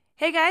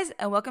Hey guys,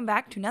 and welcome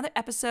back to another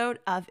episode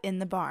of In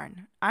the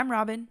Barn. I'm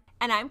Robin.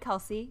 And I'm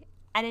Kelsey.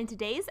 And in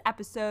today's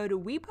episode,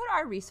 we put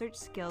our research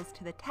skills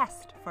to the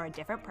test for a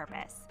different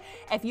purpose.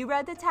 If you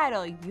read the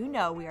title, you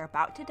know we are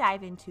about to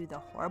dive into the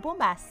horrible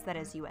mess that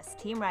is U.S.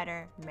 team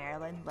writer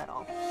Marilyn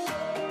Little.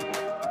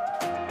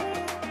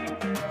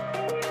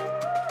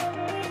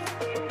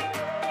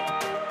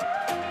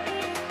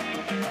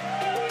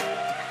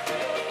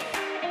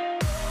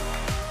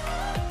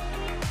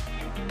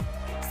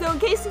 So in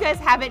case you guys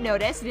haven't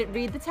noticed, you didn't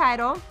read the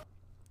title,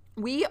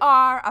 we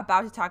are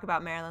about to talk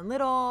about Marilyn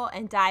Little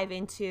and dive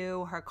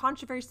into her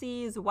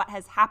controversies, what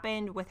has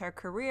happened with her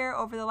career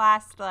over the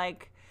last,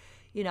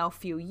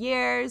 few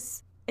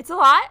years. It's a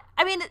lot.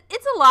 I mean,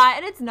 it's a lot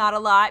and it's not a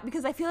lot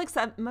because I feel like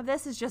some of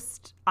this is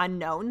just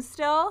unknown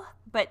still,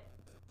 but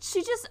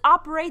she just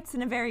operates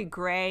in a very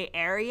gray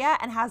area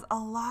and has a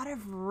lot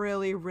of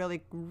really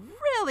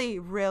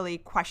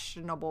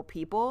questionable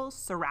people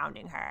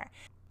surrounding her.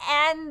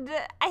 And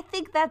I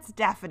think that's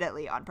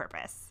definitely on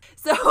purpose.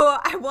 So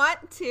I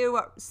want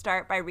to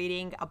start by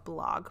reading a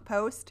blog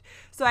post.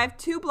 So I have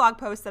two blog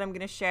posts that I'm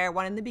going to share,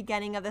 one in the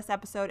beginning of this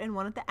episode and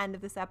one at the end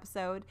of this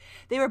episode.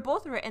 They were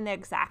both written the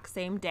exact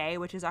same day,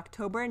 which is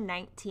October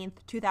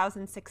 19th,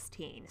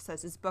 2016. So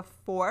this is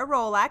before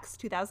Rolex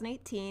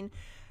 2018.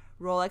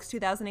 Rolex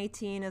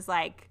 2018 is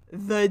like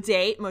the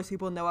date most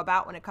people know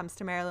about when it comes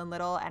to Marilyn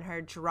Little and her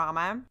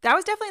drama. That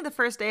was definitely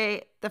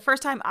the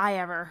first time I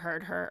ever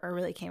heard her or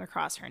really came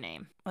across her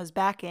name was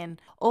back in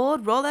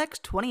old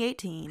Rolex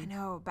 2018. I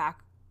know,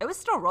 it was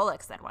still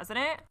Rolex then, wasn't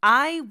it?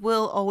 I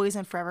will always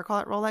and forever call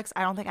it Rolex.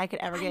 I don't think I could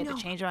ever get it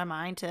to change my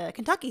mind to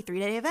Kentucky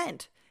 3-day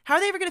event. How are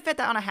they ever going to fit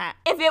that on a hat?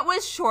 If it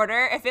was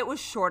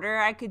shorter,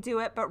 I could do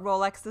it. But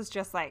Rolex is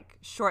just like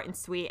short and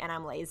sweet, and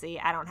I'm lazy.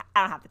 I don't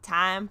have the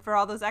time for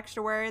all those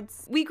extra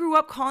words. We grew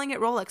up calling it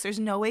Rolex.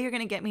 There's no way you're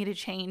going to get me to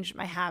change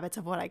my habits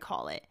of what I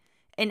call it.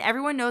 And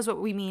everyone knows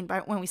what we mean by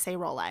when we say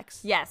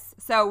Rolex. Yes.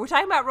 So we're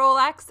talking about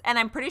Rolex, and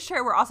I'm pretty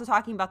sure we're also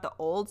talking about the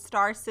old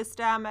star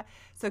system.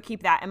 So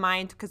keep that in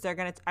mind because I'm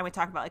going to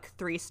talk about like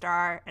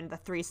 3-star, and the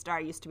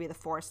 3-star used to be the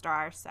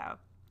 4-star. So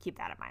keep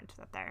that in mind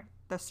that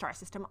the star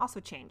system also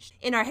changed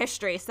in our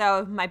history, so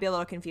it might be a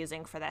little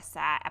confusing for this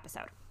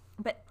episode.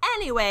 But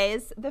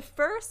anyways, the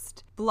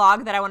first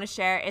blog that I want to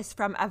share is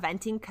from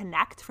Eventing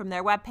Connect from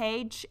their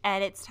webpage,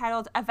 and it's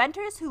titled,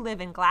 "Eventers Who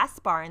Live in Glass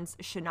Barns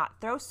Should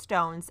Not Throw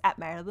Stones at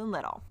Marilyn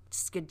Little."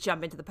 Just gonna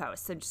jump into the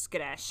post, so I'm just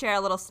gonna share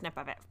a little snip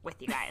of it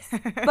with you guys.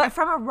 But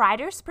from a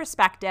writer's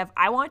perspective,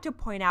 I want to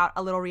point out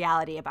a little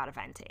reality about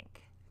eventing.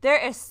 There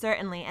is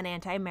certainly an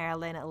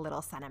anti-Marilyn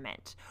Little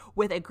sentiment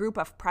with a group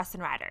of press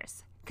and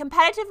writers.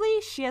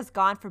 Competitively, she has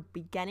gone from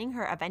beginning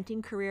her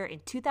eventing career in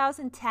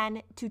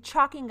 2010 to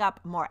chalking up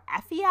more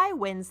FEI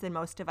wins than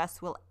most of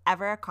us will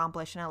ever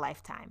accomplish in a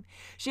lifetime.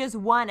 She has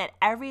won at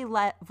every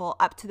level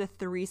up to the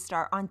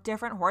 3-star on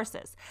different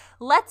horses.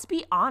 Let's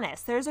be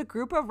honest, there's a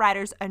group of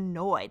riders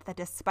annoyed that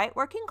despite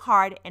working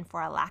hard and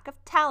for a lack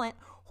of talent,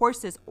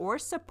 horses, or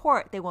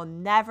support, they will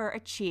never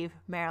achieve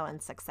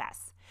Marilyn's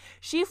success.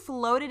 She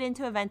floated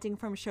into eventing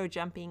from show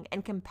jumping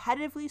and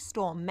competitively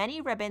stole many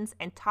ribbons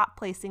and top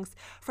placings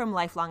from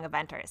lifelong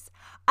eventers.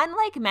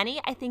 Unlike many,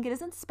 I think it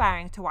is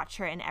inspiring to watch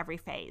her in every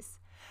phase.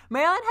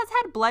 Marilyn has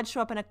had blood show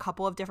up in a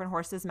couple of different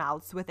horses'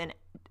 mouths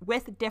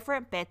with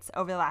different bits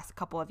over the last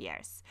couple of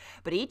years.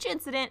 But each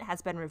incident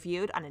has been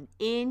reviewed on an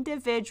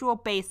individual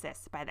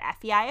basis by the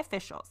FEI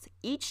officials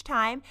each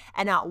time,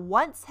 and not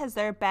once has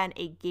there been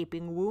a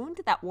gaping wound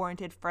that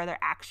warranted further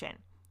action.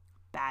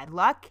 Bad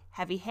luck,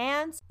 heavy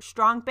hands,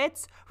 strong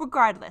bits,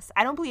 regardless,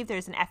 I don't believe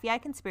there's an FEI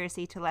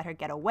conspiracy to let her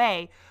get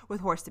away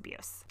with horse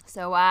abuse.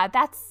 So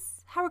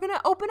that's how we're going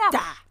to open up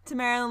to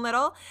Marilyn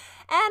Little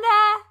and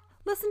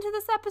listen to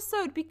this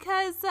episode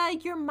because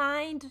your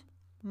mind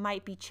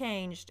might be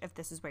changed if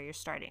this is where you're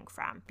starting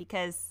from.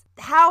 Because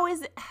how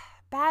is it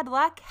bad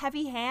luck,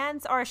 heavy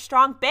hands, or a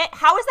strong bit?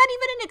 How is that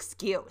even an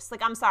excuse?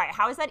 Like, I'm sorry,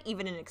 how is that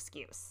even an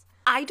excuse?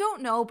 I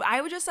don't know, but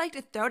I would just like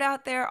to throw it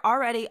out there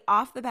already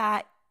off the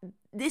bat.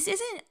 This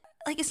isn't,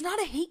 it's not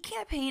a hate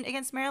campaign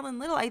against Marilyn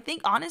Little. I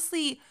think,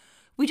 honestly,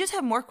 we just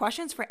have more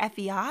questions for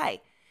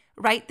FEI,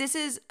 right?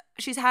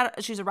 She's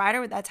a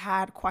rider that's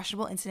had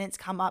questionable incidents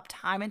come up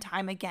time and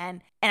time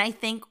again. And I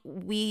think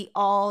we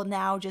all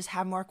now just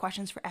have more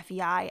questions for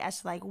FEI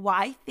as to,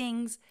 why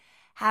things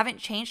haven't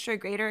changed to a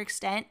greater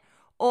extent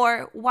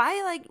or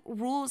why,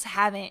 rules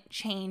haven't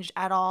changed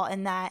at all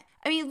in that.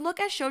 I mean, look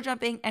at show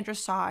jumping and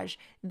dressage.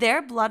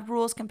 Their blood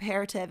rules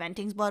compared to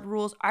eventing's blood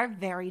rules are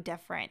very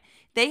different.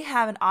 They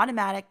have an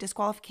automatic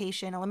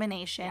disqualification,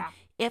 elimination,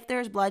 if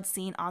there's blood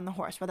seen on the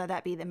horse, whether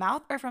that be the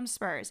mouth or from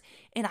spurs.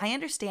 And I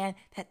understand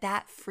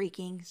that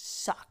freaking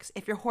sucks.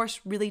 If your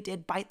horse really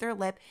did bite their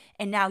lip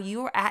and now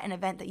you are at an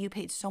event that you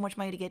paid so much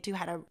money to get to,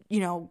 had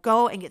to,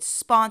 go and get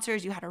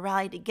sponsors, you had to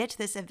rally to get to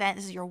this event.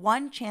 This is your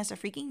one chance to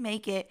freaking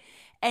make it.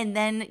 And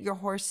then your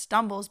horse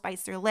stumbles,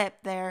 bites their lip,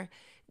 they're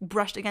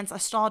brushed against a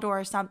stall door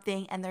or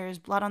something, and there's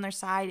blood on their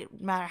side,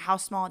 no matter how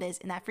small it is.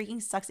 And that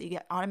freaking sucks that you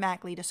get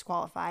automatically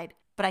disqualified.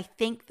 But I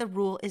think the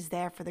rule is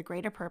there for the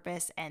greater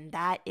purpose, and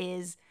that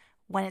is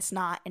when it's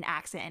not an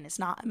accident, it's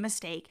not a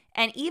mistake.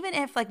 And even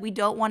if like we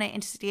don't want to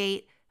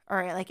instigate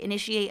or like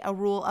initiate a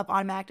rule of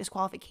automatic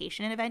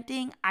disqualification in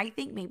eventing, I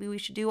think maybe we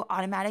should do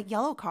automatic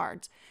yellow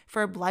cards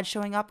for blood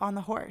showing up on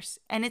the horse.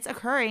 And it's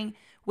occurring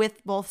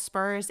with both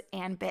spurs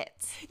and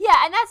bits. Yeah,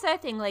 and that's the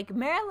other thing. Like,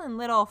 Marilyn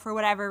Little, for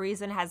whatever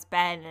reason, has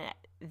been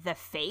the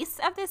face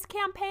of this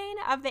campaign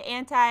of the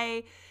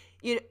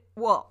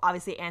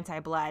obviously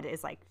anti-blood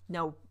is like,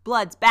 no,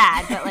 blood's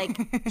bad, but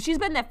like she's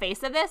been the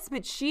face of this,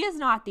 but she is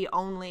not the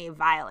only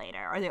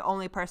violator or the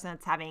only person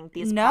that's having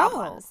these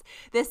problems.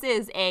 This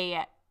is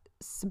a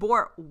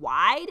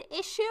sport-wide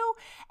issue,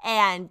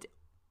 and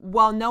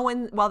while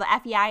the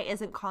FEI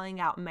isn't calling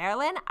out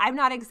Marilyn, I'm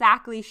not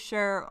exactly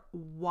sure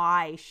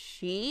why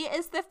she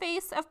is the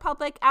face of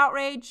public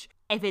outrage.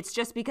 If it's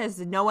just because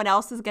no one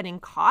else is getting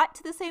caught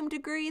to the same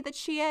degree that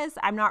she is,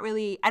 I don't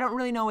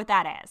really know what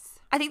that is.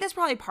 I think that's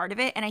probably part of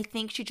it, and I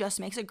think she just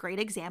makes a great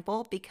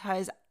example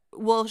because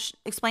we'll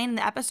explain in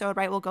the episode,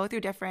 right? We'll go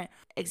through different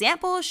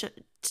examples,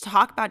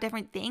 talk about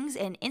different things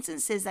and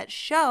instances that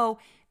show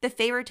the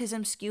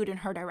favoritism skewed in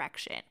her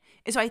direction.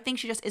 And so I think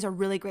she just is a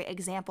really great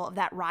example of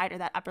that rider,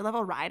 that upper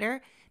level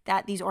rider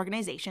that these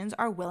organizations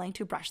are willing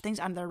to brush things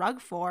under the rug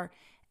for.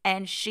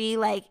 And she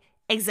like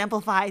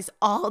exemplifies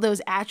all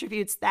those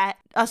attributes that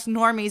us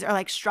normies are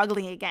like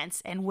struggling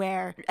against, and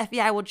where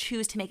FEI will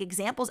choose to make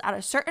examples out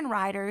of certain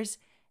riders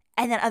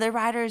and then other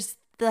riders,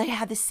 they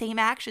have the same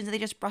actions and they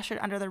just brush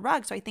it under the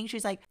rug. So I think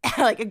she's like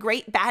a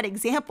great bad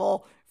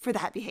example for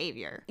that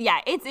behavior. Yeah,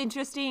 it's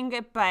interesting,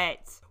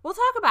 but we'll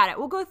talk about it.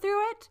 We'll go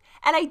through it.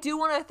 And I do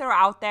want to throw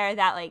out there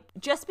that like,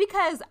 just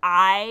because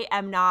I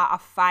am not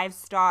a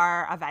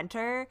 5-star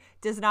eventer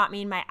does not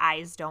mean my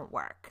eyes don't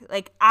work.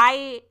 Like,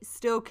 I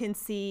still can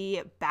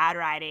see bad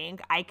riding.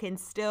 I can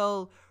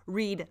still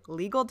read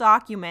legal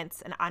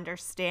documents and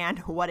understand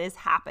what is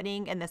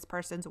happening in this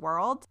person's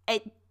world.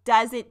 It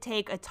doesn't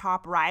take a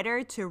top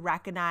rider to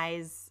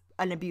recognize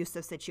an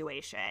abusive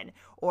situation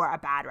or a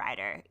bad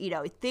rider. You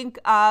know, think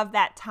of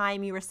that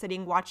time you were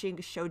sitting watching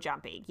show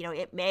jumping. You know,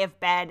 it may have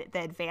been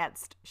the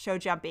advanced show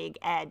jumping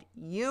and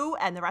you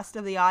and the rest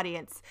of the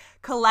audience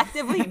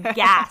collectively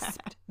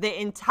gasped the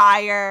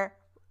entire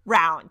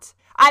round.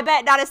 I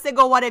bet not a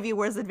single one of you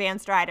was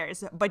advanced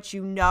riders, but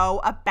you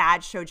know a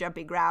bad show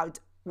jumping round.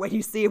 When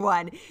you see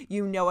one,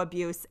 you know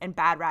abuse and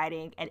bad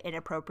riding and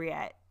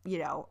inappropriate, you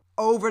know,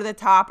 over the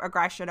top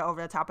aggression,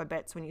 over the top of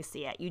bits when you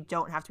see it. You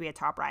don't have to be a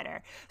top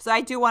rider. So I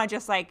do want to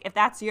just like, if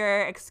that's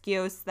your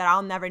excuse that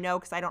I'll never know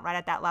because I don't ride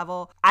at that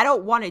level, I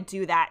don't want to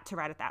do that to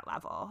ride at that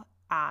level.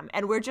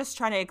 And we're just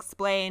trying to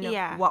explain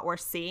what we're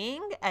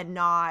seeing and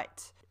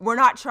we're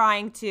not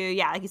trying to,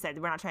 like you said,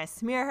 we're not trying to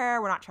smear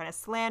her. We're not trying to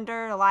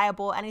slander,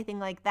 libel, anything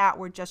like that.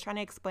 We're just trying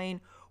to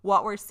explain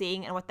what we're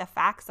seeing and what the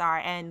facts are.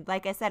 And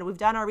like I said, we've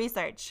done our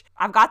research.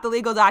 I've got the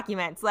legal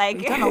documents. Like,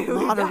 we've done a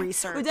lot of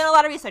research. We've done a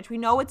lot of research. We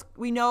know,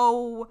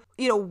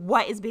 you know,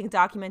 what is being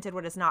documented,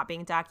 what is not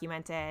being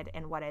documented,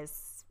 and what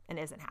is and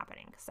isn't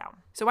happening. So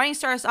why don't you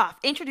start us off?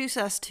 Introduce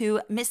us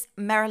to Miss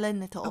Marilyn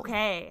Little.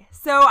 Okay.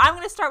 So I'm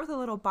going to start with a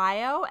little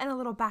bio and a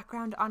little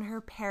background on her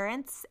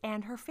parents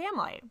and her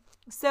family.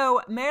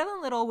 So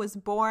Marilyn Little was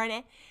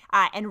born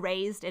and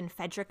raised in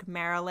Frederick,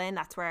 Maryland.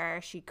 That's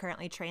where she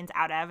currently trains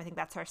out of. I think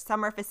that's her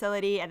summer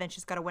facility, and then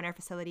she's got a winter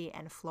facility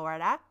in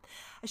Florida.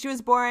 She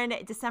was born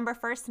December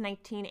 1st,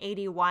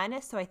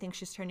 1981, so I think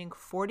she's turning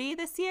 40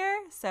 this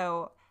year.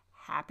 So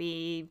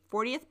happy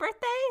 40th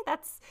birthday.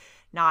 That's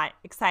not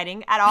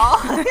exciting at all.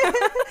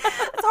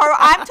 It's horrible.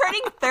 I'm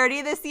turning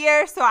 30 this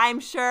year, so I'm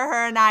sure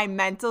her and I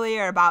mentally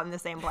are about in the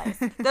same place.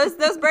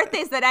 Those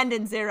birthdays that end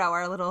in 0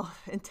 are a little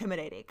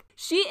intimidating.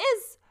 She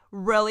is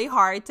really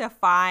hard to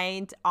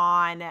find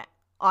on the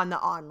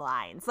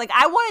onlines. Like,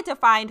 I wanted to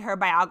find her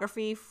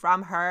biography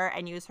from her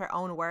and use her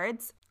own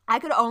words. I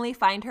could only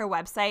find her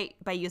website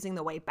by using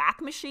the Wayback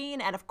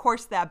Machine, and of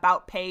course the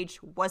About page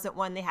wasn't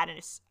one they had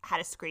a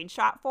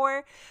screenshot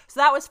for, so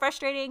that was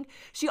frustrating.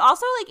 She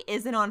also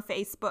isn't on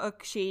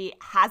Facebook. She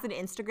has an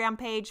Instagram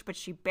page, but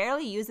she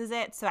barely uses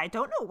it, so I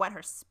don't know what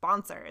her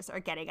sponsors are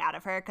getting out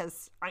of her,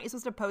 because aren't you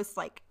supposed to post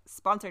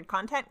sponsored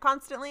content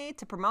constantly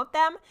to promote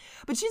them?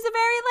 But she's a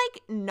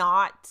very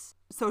not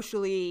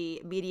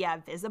socially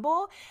media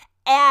visible,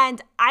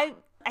 and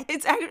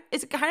it's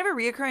kind of a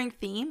reoccurring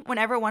theme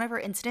whenever one of her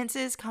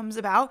instances comes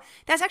about.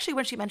 That's actually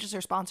when she mentions her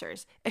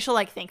sponsors. And she'll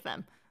thank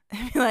them.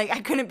 Be like,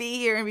 I couldn't be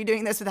here and be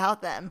doing this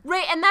without them.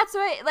 Right, and that's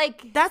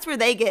what that's where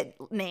they get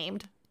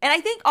named. And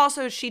I think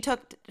also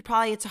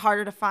it's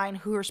harder to find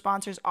who her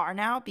sponsors are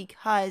now,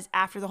 because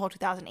after the whole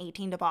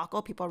 2018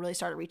 debacle, people really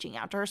started reaching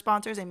out to her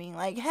sponsors and being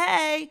like,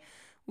 hey,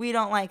 we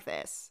don't like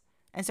this.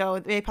 And so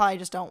they probably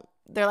just don't.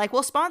 They're like,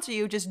 we'll sponsor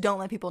you, just don't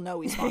let people know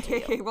we sponsor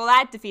you. Well,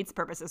 that defeats the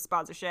purpose of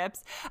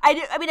sponsorships.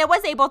 I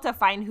was able to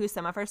find who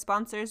some of her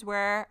sponsors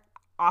were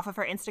off of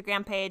her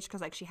Instagram page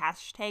because like she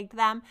hashtagged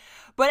them.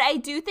 But I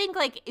do think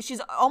like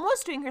she's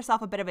almost doing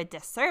herself a bit of a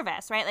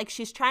disservice, right? Like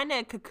she's trying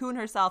to cocoon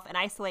herself and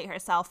isolate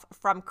herself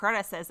from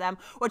criticism,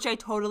 which I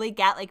totally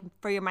get. Like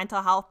for your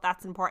mental health,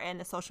 that's important.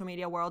 The social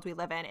media world we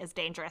live in is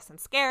dangerous and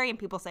scary, and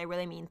people say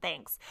really mean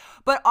things.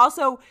 But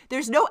also,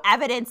 there's no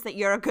evidence that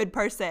you're a good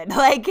person.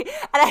 Like,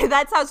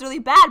 that sounds really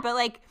bad, but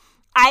like,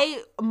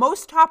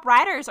 most top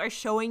riders are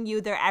showing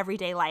you their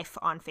everyday life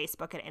on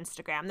Facebook and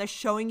Instagram. They're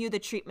showing you the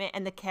treatment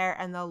and the care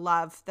and the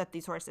love that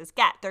these horses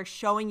get. They're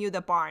showing you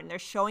the barn. They're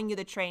showing you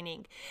the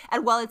training.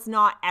 And while it's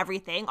not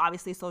everything,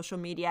 obviously social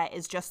media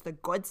is just the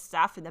good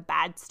stuff and the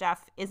bad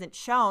stuff isn't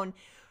shown.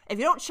 If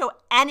you don't show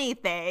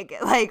anything,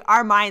 like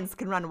our minds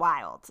can run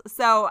wild.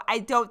 So I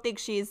don't think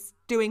she's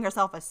doing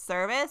herself a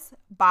service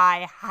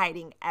by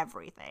hiding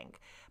everything.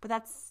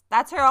 But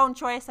that's her own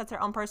choice. That's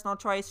her own personal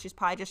choice. She's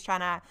probably just trying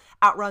to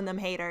outrun them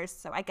haters.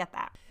 So I get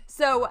that.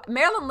 So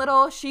Marilyn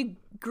Little, she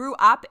grew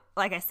up,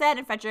 like I said,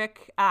 in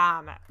Frederick,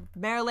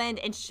 Maryland,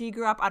 and she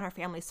grew up on her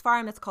family's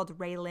farm. It's called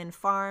Ray Lynn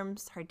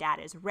Farms. Her dad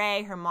is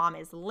Ray. Her mom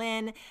is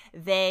Lynn.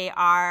 They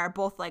are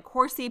both like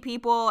horsey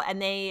people,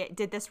 and they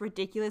did this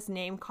ridiculous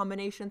name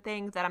combination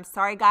thing that I'm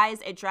sorry,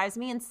 guys, it drives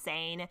me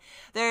insane.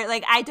 They're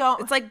like,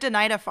 It's like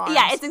Donida Farms.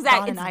 Yeah, it's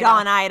exactly. It's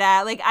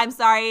Donida. Like, I'm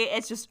sorry,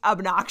 it's just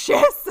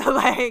obnoxious.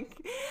 Like,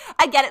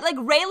 I get it. Like,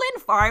 Ray Lynn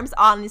Farms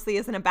honestly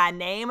isn't a bad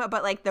name,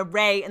 but like the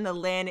Ray and the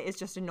Lynn is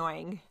just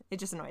annoying. It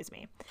just annoys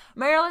me.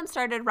 Marilyn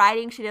started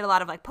riding. She did a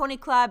lot of like pony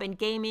club and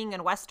gaming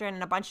and Western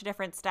and a bunch of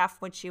different stuff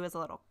when she was a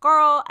little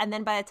girl. And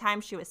then by the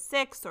time she was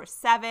 6 or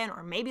 7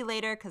 or maybe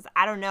later, because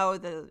I don't know,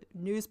 the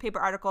newspaper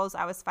articles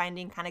I was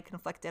finding kind of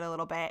conflicted a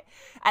little bit.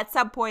 At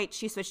some point,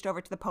 she switched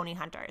over to the Pony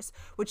Hunters,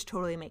 which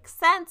totally makes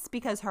sense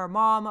because her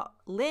mom,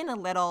 Lynn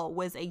Little,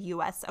 was a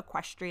U.S.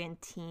 equestrian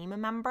team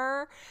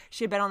member.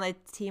 She had been on the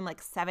team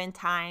like 7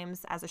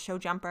 times as a show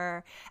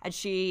jumper, and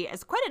she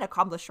is quite an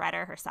accomplished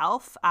rider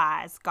herself.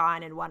 Has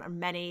gone and won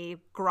many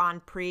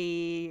Grand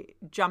Prix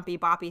jumpy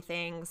boppy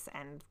things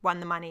and won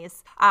the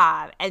monies.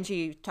 And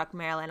she took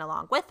Marilyn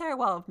along with her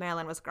while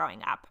Marilyn was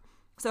growing up.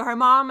 So her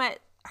mom,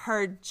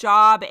 her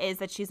job is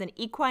that she's an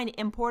equine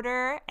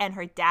importer and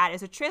her dad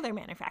is a trailer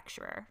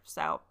manufacturer.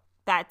 So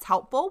that's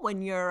helpful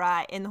when you're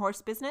in the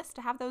horse business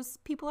to have those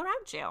people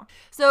around you.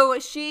 So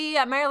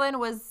Marilyn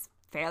was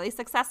fairly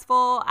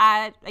successful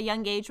at a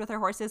young age with her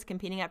horses,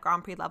 competing at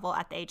Grand Prix level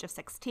at the age of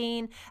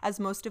 16. As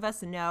most of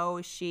us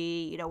know,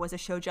 she was a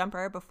show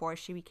jumper before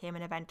she became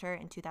an eventer.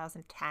 In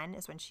 2010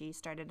 is when she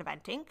started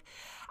eventing.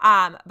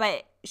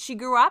 But she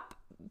grew up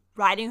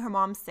riding her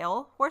mom's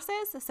sale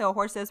horses. So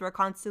horses were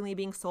constantly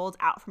being sold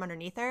out from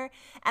underneath her.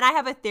 And I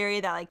have a theory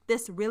that like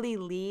this really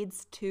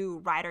leads to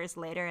riders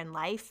later in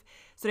life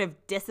sort of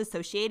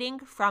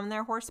disassociating from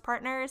their horse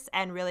partners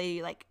and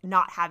really like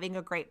not having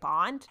a great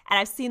bond. And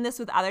I've seen this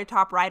with other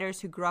top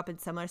riders who grew up in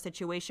similar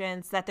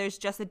situations, that there's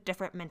just a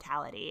different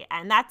mentality.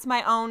 And that's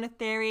my own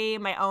theory,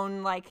 my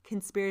own like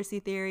conspiracy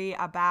theory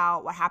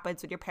about what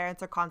happens when your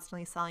parents are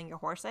constantly selling your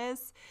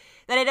horses,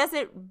 that it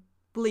doesn't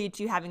lead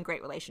to having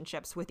great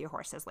relationships with your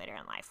horses later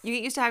in life. You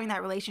get used to having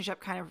that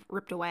relationship kind of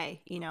ripped away,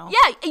 Yeah,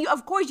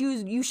 of course,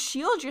 you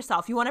shield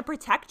yourself. You want to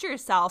protect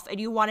yourself and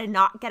you want to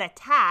not get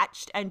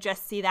attached and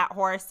just see that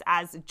horse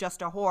as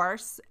just a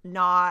horse,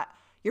 not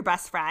your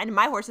best friend.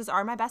 My horses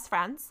are my best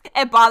friends.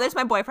 It bothers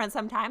my boyfriend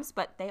sometimes,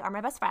 but they are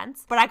my best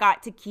friends. But I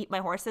got to keep my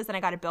horses and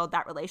I got to build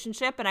that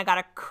relationship and I got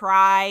to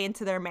cry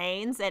into their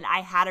manes and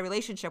I had a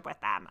relationship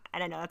with them.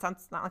 And I know that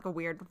sounds not like a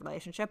weird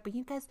relationship, but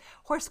you guys,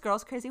 horse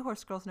girls, crazy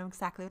horse girls know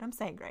exactly what I'm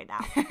saying right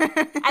now. And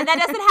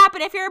that doesn't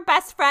happen if your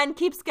best friend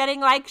keeps getting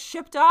like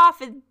shipped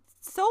off and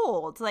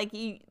sold. Like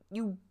you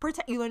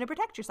learn to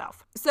protect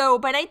yourself. So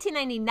by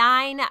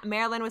 1999,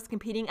 Marilyn was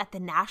competing at the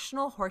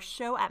National Horse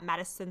Show at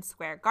Madison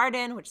Square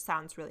Garden, which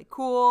sounds really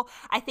cool.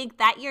 I think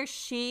that year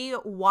she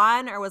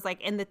won or was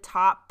like in the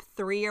top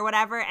 3 or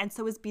whatever, and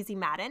so was BZ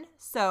Madden.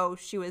 So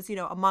she was,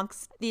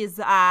 amongst these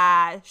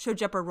show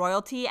jumper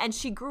royalty, and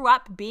she grew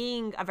up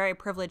being a very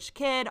privileged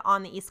kid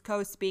on the East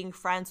Coast, being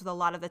friends with a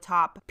lot of the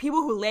top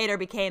people who later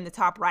became the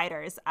top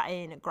riders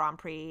in Grand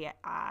Prix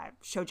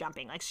show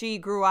jumping. Like she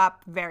grew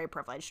up very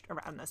privileged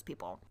around those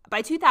people.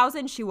 By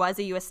 2000, she was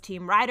a U.S.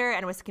 team rider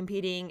and was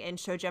competing in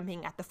show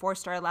jumping at the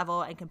 4-star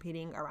level and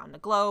competing around the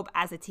globe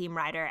as a team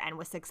rider, and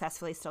was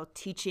successfully still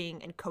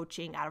teaching and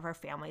coaching out of her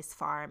family's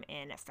farm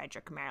in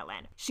Frederick,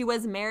 Maryland. She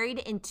was married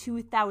in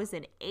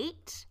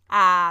 2008,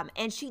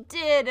 and she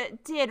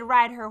did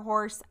ride her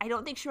horse. I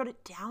don't think she rode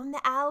it down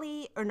the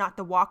alley, or not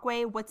the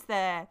walkway. What's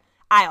the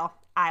aisle?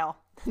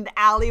 The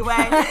alleyway.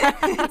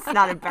 It's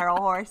not a barrel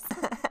horse.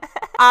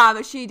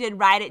 She did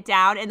ride it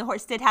down, and the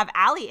horse did have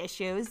alley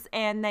issues,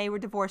 and they were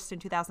divorced in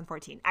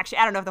 2014. Actually,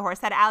 I don't know if the horse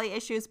had alley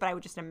issues, but I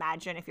would just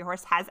imagine if your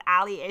horse has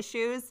alley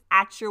issues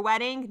at your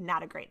wedding,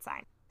 not a great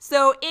sign.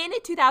 So in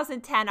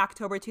 2010,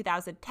 October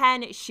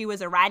 2010, she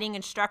was a riding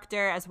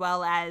instructor as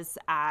well as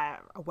a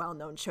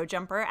well-known show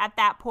jumper at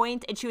that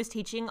point, and she was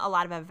teaching a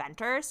lot of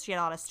eventers. She had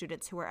a lot of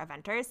students who were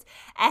eventers,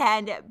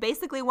 and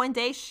basically one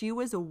day she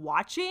was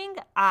watching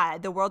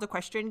the World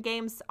Equestrian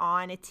Games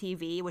on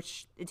TV,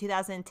 which in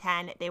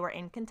 2010 they were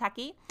in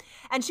Kentucky,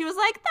 and she was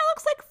like, that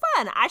looks like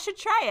fun, I should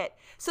try it.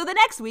 So the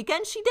next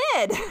weekend she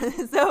did.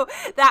 So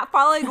that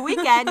following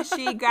weekend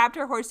she grabbed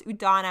her horse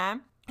Udana,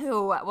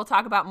 who we'll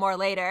talk about more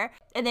later.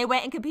 And they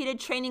went and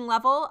competed training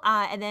level.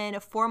 And then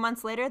 4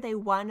 months later, they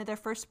won their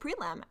first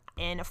prelim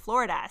in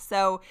Florida.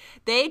 So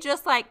they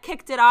just like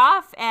kicked it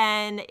off.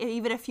 And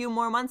even a few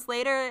more months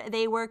later,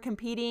 they were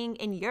competing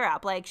in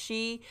Europe. Like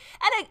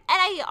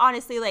I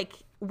honestly, like,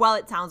 while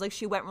it sounds like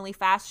she went really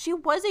fast, she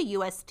was a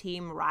U.S.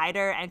 team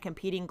rider and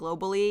competing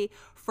globally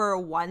for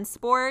one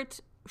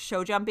sport,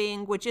 show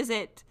jumping, which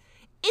isn't,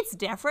 it's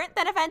different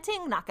than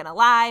eventing, not gonna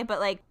lie,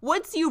 but like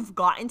once you've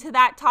gotten to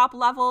that top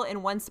level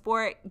in one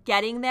sport,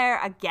 getting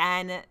there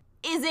again,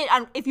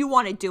 if you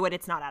want to do it,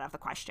 it's not out of the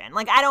question.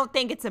 Like, I don't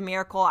think it's a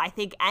miracle. I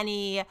think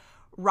any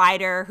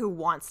rider who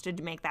wants to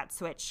make that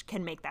switch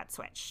can make that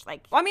switch.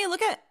 Like, well, I mean,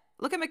 look at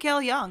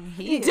Mikael Young.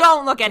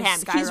 Don't look at him.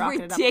 He's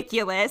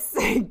ridiculous.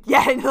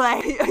 Yeah,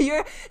 like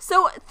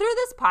so through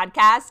this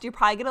podcast, you're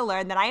probably gonna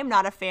learn that I am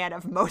not a fan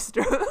of most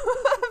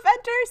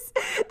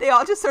eventers. They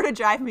all just sort of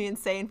drive me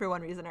insane for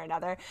one reason or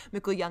another.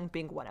 Mikael Young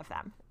being one of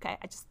them. Okay,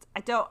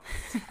 I don't.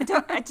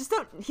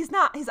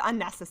 He's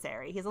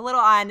unnecessary. He's a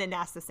little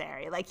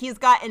unnecessary. Like, he's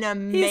got an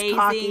amazing. He's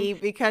cocky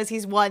because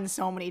he's won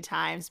so many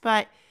times,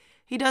 but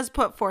he does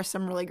put forth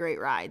some really great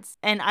rides.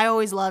 And I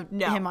always loved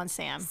him on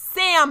Sam.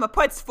 Sam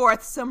puts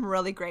forth some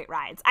really great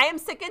rides. I am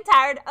sick and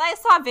tired. I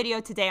saw a video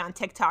today on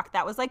TikTok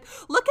that was like,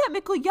 look at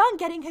Mikael Young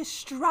getting his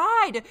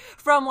stride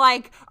from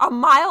like a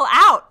mile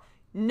out.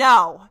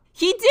 No,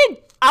 he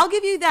did. I'll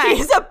give you that.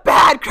 He's a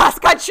bad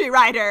cross-country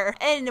rider.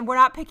 And we're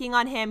not picking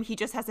on him. He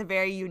just has a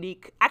very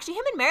unique, actually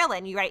him and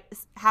Marilyn, you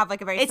have like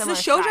a very similar style. It's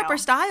the show jumper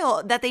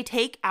style that they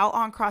take out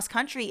on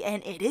cross-country,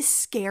 and it is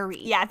scary.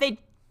 Yeah, they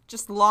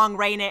just long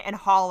rein it and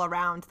haul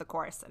around the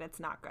course, and it's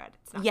not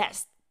good.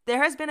 Yes.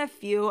 There has been a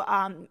few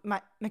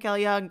Mikael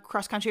Young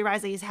cross-country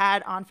rides that he's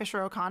had on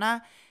Fisher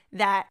O'Connor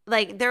that,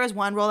 like, there was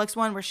one Rolex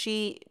one where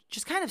she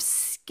just kind of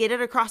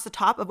skidded across the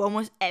top of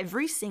almost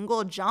every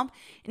single jump.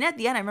 And at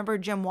the end, I remember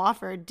Jim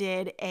Wofford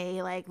did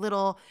a, like,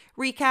 little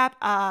recap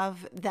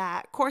of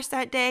that course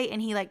that day,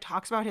 and he, like,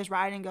 talks about his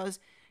ride and goes,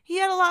 he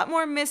had a lot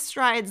more missed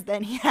strides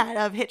than he had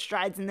of hit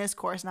strides in this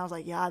course. And I was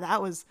like, yeah,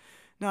 that was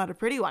not a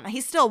pretty one.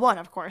 He still won,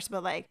 of course,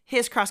 but like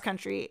his cross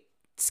country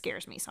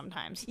scares me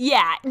sometimes.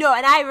 Yeah, no,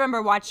 and I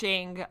remember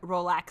watching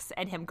Rolex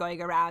and him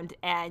going around,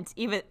 and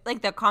even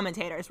like the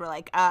commentators were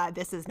like,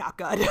 this is not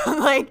good.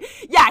 Like,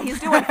 yeah, he's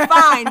doing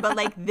fine, but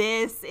like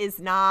this is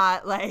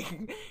not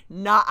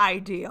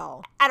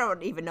ideal. I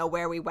don't even know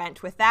where we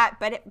went with that,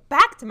 but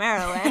back to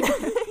Marilyn.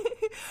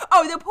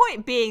 Oh, the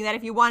point being that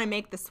if you want to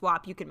make the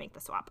swap, you can make the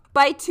swap.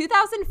 By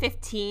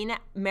 2015,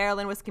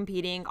 Marilyn was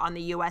competing on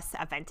the U.S.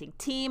 eventing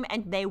team,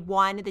 and they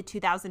won the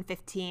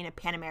 2015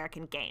 Pan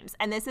American Games.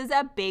 And this is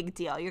a big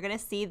deal. You're going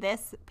to see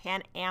this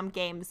Pan Am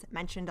Games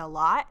mentioned a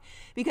lot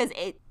because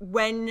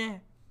when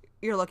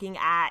you're looking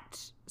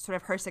at sort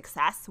of her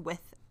success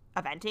with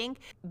eventing,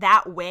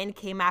 that win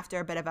came after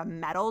a bit of a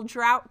medal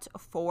drought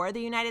for the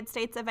United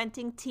States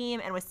eventing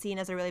team and was seen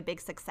as a really big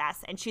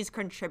success. And she's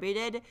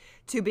contributed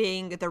to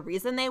being the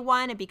reason they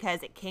won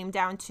because it came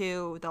down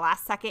to the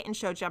last second in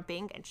show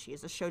jumping, and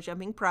she's a show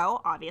jumping pro,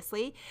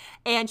 obviously.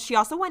 And she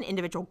also won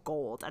individual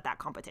gold at that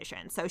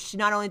competition. So she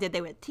not only did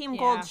they win team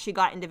gold, she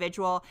got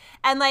individual,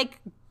 and like,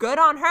 good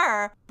on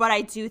her. But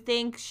I do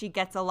think she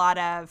gets a lot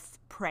of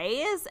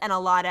praise and a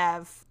lot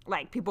of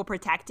like people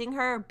protecting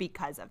her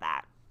because of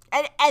that.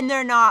 And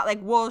they're not, like,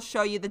 we'll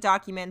show you the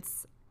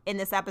documents in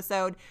this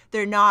episode.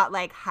 They're not,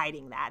 like,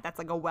 hiding that. That's,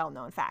 like, a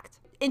well-known fact.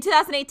 In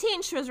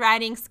 2018, she was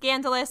riding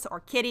Scandalous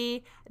or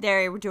Kitty.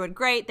 They were doing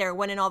great. They were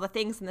winning all the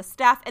things and the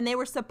stuff. And they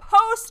were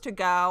supposed to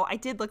go, I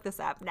did look this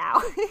up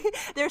now.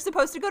 They were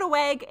supposed to go to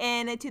WEG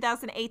in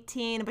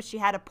 2018, but she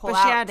had to pull out.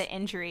 But she had an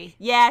injury.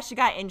 Yeah, she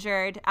got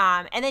injured.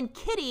 And then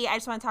Kitty, I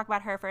just want to talk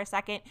about her for a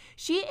second.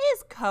 She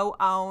is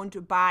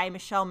co-owned by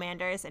Michelle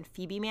Manders and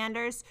Phoebe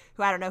Manders,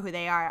 who I don't know who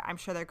they are. I'm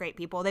sure they're great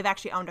people. They've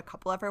actually owned a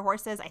couple of her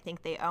horses. I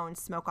think they own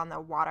Smoke on the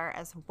Water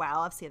as well.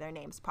 I've seen their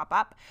names pop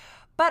up.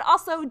 But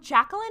also,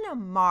 Jacqueline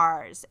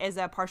Mars is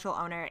a partial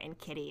owner in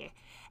Kitty.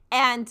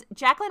 And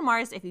Jacqueline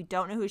Mars, if you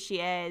don't know who she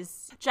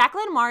is,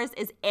 Jacqueline Mars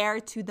is heir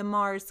to the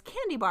Mars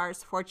Candy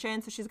Bars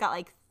fortune. So she's got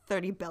like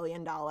 $30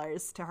 billion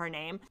to her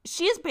name.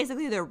 She is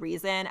basically the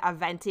reason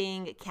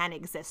eventing can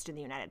exist in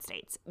the United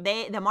States.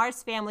 The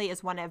Mars family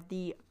is one of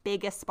the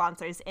biggest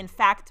sponsors. In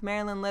fact,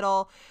 Marilyn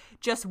Little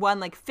just won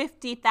like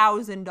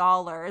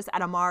 $50,000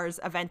 at a Mars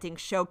eventing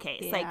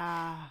showcase. Yeah.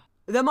 Like,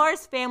 the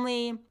Mars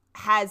family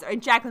has, or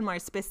Jacqueline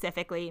Mars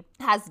specifically,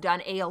 has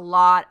done a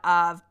lot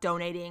of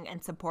donating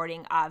and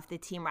supporting of the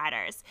team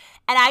riders.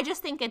 And I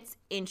just think it's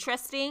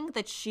interesting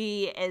that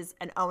she is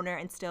an owner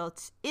and still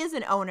is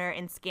an owner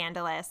in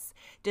Scandalous,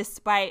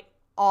 despite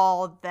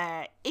all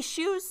the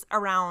issues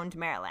around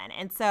Marilyn.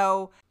 And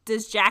so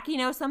does Jackie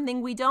know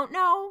something we don't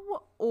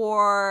know?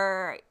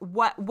 Or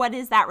what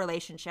is that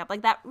relationship?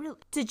 Like that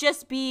to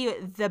just be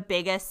the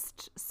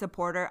biggest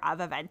supporter of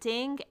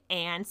eventing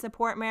and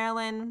support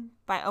Marilyn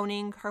by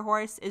owning her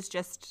horse is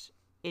just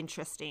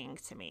interesting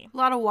to me. A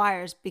lot of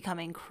wires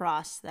becoming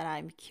crossed that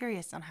I'm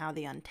curious on how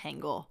they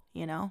untangle,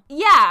 you know?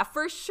 Yeah,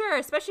 for sure.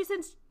 Especially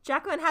since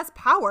Jacqueline has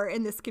power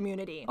in this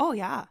community. Oh,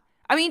 yeah.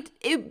 I mean,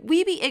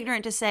 we'd be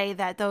ignorant to say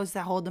that those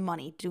that hold the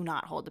money do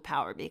not hold the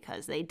power,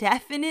 because they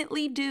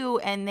definitely do,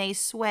 and they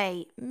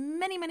sway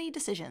many, many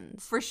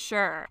decisions. For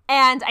sure.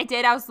 And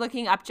I was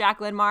looking up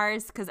Jacqueline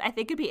Mars because I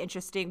think it'd be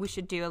interesting. We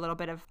should do a little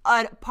bit of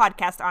a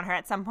podcast on her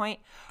at some point.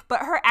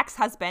 But her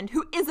ex-husband,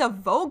 who is a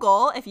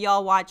Vogel, if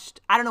y'all watched,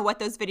 I don't know what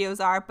those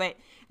videos are, but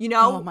you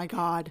know. Oh my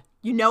God.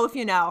 You know if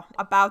you know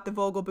about the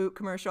Vogel boot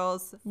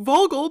commercials.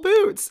 Vogel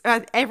boots.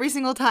 Every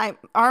single time.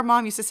 Our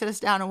mom used to sit us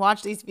down and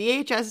watch these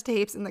VHS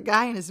tapes and the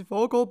guy in his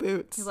Vogel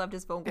boots. He loved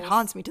his Vogels. It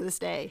haunts me to this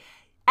day.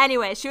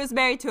 Anyway, she was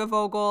married to a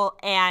Vogel,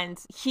 and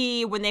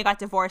he, when they got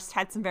divorced,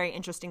 had some very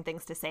interesting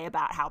things to say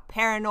about how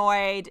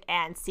paranoid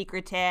and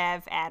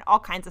secretive and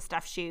all kinds of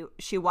stuff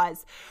she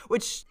was,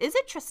 which is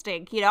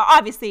interesting. You know,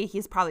 obviously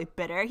he's probably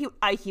bitter.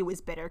 He was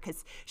bitter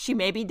because she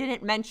maybe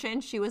didn't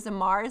mention she was a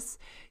Mars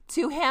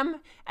to him,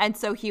 and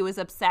so he was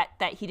upset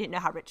that he didn't know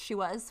how rich she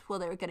was while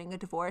they were getting a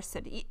divorce.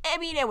 And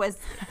it was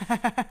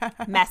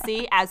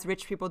messy, as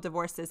rich people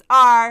divorces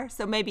are,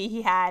 so maybe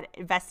he had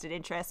vested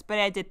interest, but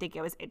I did think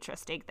it was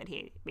interesting that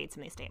he made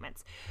some of these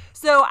statements.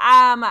 So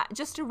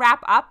just to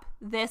wrap up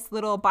this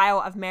little bio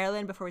of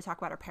Marilyn before we talk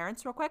about her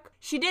parents real quick,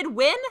 she did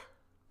win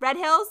Red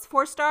Hills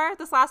 4-star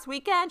this last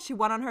weekend. She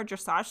won on her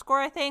dressage score,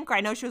 I think, or I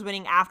know she was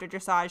winning after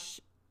dressage.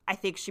 I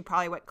think she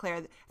probably went clear.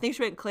 I think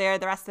she went clear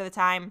the rest of the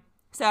time.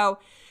 So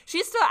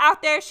she's still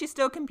out there. She's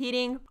still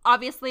competing.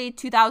 Obviously,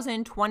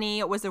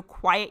 2020 was a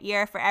quiet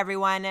year for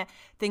everyone.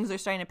 Things are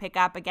starting to pick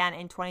up again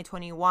in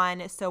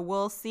 2021. So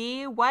we'll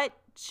see what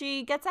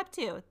she gets up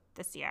to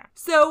this year.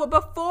 So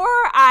before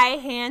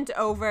I hand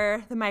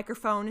over the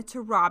microphone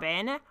to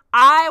Robin,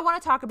 I want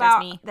to talk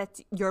about... That's me.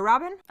 That's you're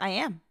Robin? I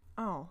am.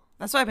 Oh.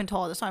 That's what I've been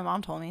told. That's what my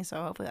mom told me,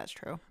 so hopefully that's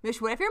true. Mish,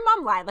 what if your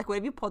mom lied? Like, what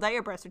if you pulled out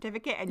your birth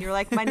certificate and you're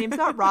like, my name's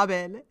not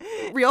Robin?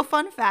 Real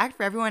fun fact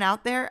for everyone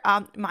out there,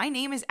 my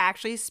name is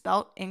actually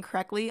spelt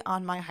incorrectly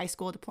on my high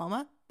school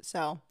diploma.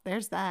 So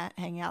there's that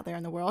hanging out there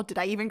in the world. Did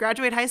I even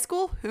graduate high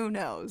school? Who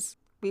knows?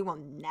 We will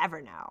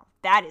never know.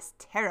 That is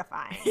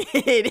terrifying.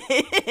 It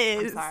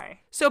is. I'm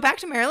sorry. So back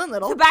to Marilyn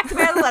Little.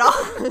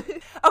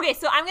 Okay,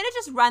 so I'm going to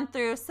just run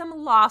through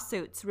some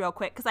lawsuits real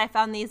quick because I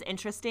found these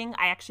interesting.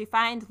 I actually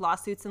find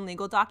lawsuits and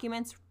legal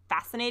documents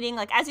fascinating.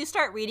 Like, as you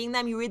start reading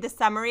them, you read the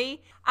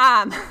summary.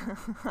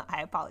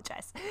 I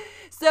apologize.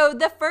 So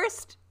the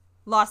first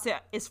lawsuit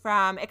is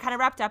from, it kind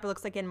of wrapped up, it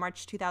looks like in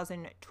March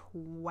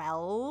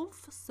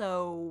 2012,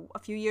 so a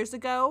few years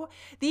ago.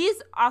 These,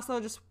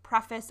 also just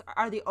preface,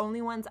 are the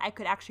only ones I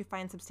could actually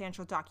find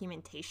substantial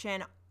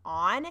documentation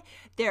on.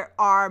 There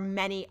are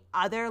many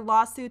other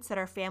lawsuits that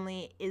our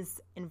family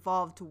is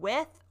involved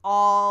with,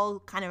 all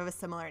kind of a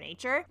similar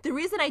nature. The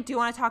reason I do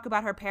want to talk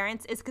about her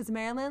parents is because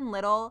Marilyn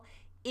Little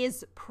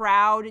is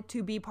proud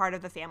to be part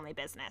of the family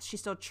business. She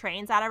still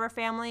trains out of her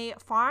family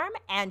farm,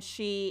 and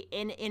she,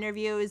 in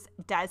interviews,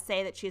 does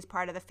say that she's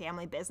part of the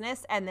family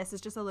business, and this is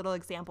just a little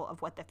example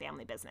of what the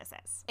family business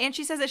is. And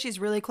she says that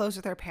she's really close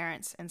with her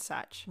parents and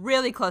such.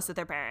 Really close with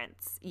her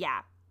parents,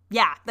 yeah.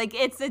 Yeah, like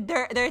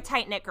they're a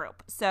tight-knit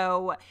group.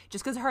 So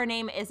just because her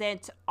name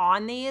isn't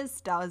on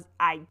these,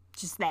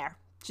 she's there.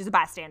 She's a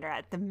bystander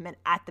at the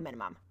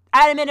minimum.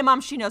 At a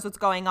minimum, she knows what's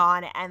going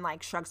on and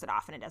like shrugs it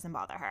off and it doesn't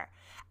bother her.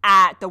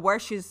 At the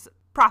worst, she's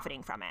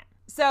profiting from it.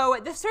 So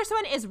the first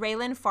one is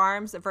Rayland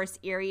Farms versus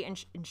Erie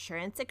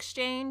Insurance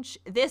Exchange.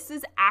 This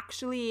is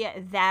actually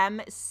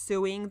them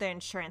suing the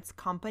insurance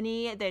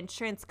company. The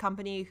insurance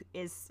company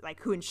is like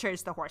who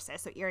insures the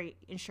horses. So Erie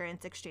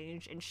Insurance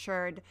Exchange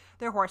insured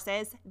their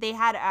horses. They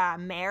had a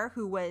mare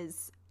who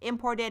was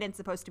imported and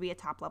supposed to be a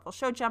top-level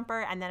show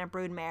jumper, and then a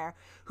brood mare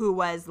who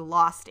was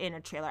lost in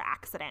a trailer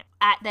accident.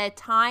 At the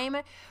time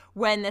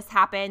when this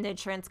happened, the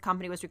insurance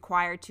company was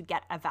required to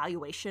get a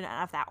valuation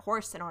of that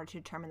horse in order to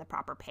determine the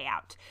proper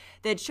payout.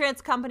 The insurance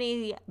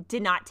company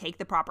did not take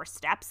the proper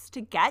steps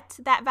to get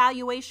that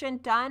valuation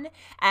done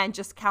and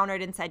just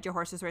countered and said, your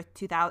horse is worth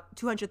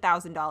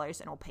 $200,000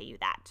 and we'll pay you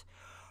that.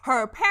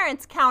 Her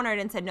parents countered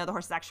and said, no, the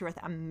horse is actually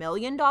worth $1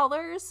 million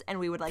and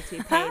we would like to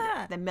be paid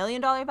the $1 million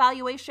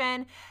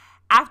valuation.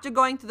 After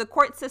going through the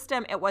court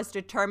system, it was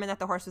determined that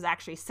the horse was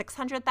actually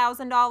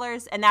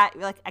 $600,000, and that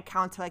like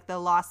accounts for like the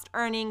lost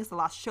earnings, the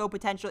lost show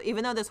potential.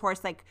 Even though this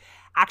horse like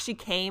actually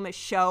came,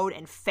 showed,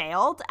 and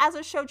failed as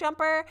a show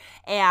jumper,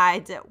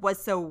 and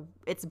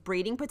its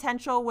breeding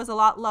potential was a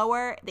lot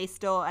lower, they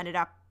still ended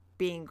up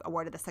being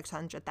awarded the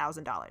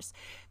 $600,000.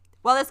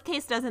 Well, this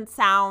case doesn't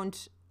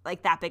sound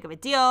like that big of a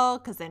deal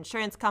because the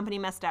insurance company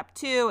messed up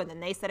too, and then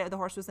they said the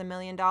horse was $1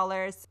 million.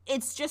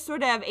 It's just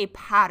sort of a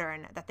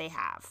pattern that they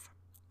have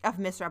of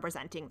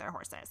misrepresenting their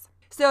horses.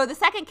 So the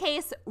second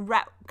case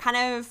kind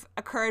of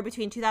occurred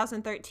between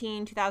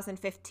 2013,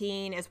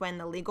 2015 is when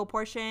the legal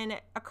portion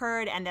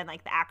occurred, and then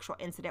like the actual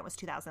incident was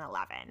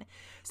 2011.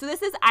 So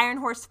this is Iron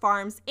Horse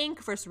Farms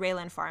Inc. versus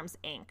Raylan Farms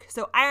Inc.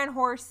 So Iron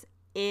Horse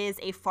is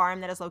a farm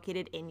that is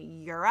located in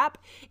Europe.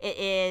 It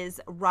is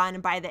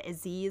run by the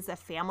Aziz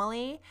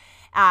family.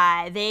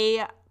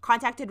 They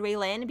contacted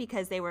Raylan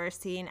because they were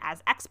seen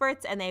as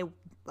experts, and the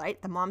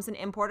mom's an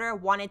importer,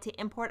 wanted to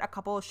import a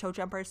couple of show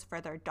jumpers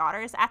for their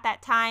daughters at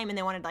that time, and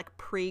they wanted like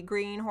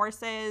pre-green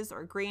horses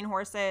or green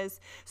horses.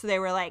 So they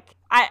were like,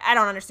 I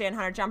don't understand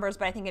hunter jumpers,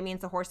 but I think it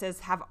means the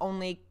horses have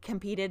only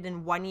competed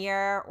in 1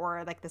 year,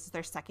 or like this is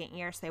their second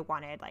year, so they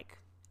wanted like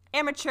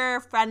amateur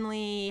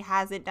friendly,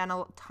 hasn't done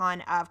a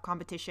ton of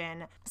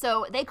competition.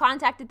 So they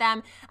contacted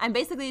them, and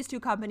basically these two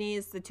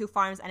companies, the two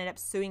farms, ended up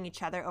suing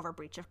each other over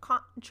breach of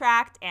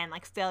contract and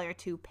like failure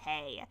to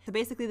pay. So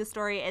basically the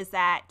story is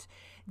that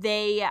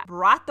they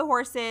brought the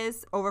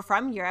horses over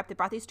from Europe. They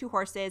brought these two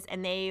horses,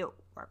 and they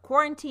were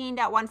quarantined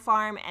at one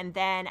farm, and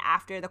then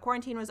after the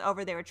quarantine was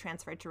over, they were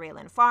transferred to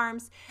Raylan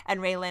Farms, and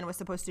Raylan was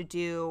supposed to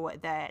do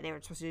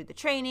the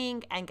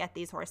training and get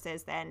these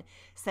horses then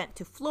sent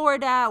to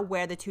Florida,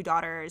 where the two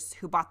daughters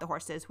who bought the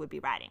horses would be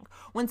riding.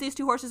 Once these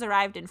two horses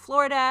arrived in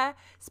Florida,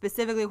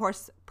 specifically a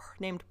horse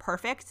named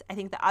Perfect, I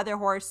think the other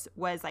horse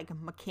was like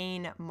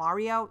McCain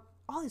Mario.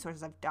 All these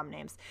horses have dumb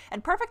names.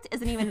 And Perfect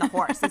isn't even the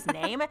horse's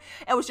name.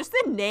 It was just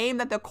the name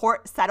that the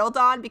court settled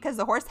on because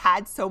the horse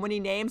had so many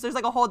names. There's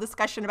like a whole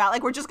discussion about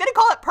like, we're just going to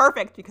call it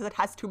Perfect because it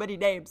has too many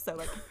names. So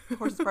like, the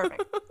horse is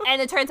perfect.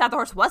 And it turns out the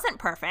horse wasn't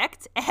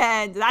perfect.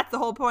 And that's the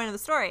whole point of the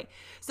story.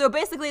 So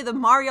basically the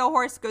Mario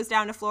horse goes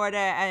down to Florida,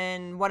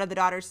 and one of the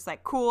daughters is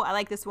like, cool, I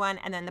like this one.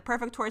 And then the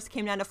Perfect horse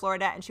came down to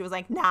Florida, and she was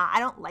like, nah, I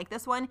don't like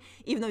this one.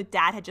 Even though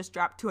dad had just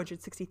dropped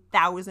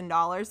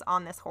 $260,000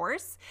 on this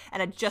horse and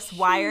had just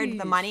wired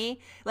the money.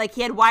 Like,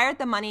 he had wired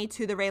the money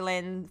to the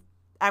Raylan.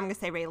 I'm going to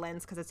say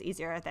Raylan's because it's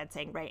easier than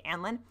saying Ray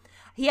Anlin.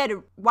 He had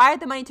wired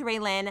the money to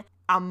Raylan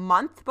a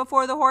month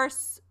before the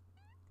horse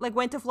like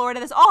went to Florida.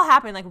 This all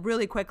happened like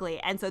really quickly.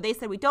 And so they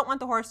said, we don't want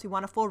the horse. We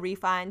want a full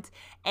refund,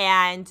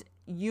 and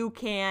you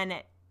can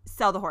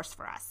sell the horse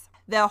for us.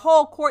 The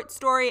whole court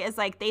story is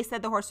like, they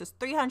said the horse was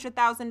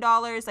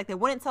 $300,000. Like, they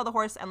wouldn't sell the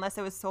horse unless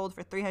it was sold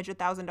for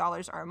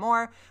 $300,000 or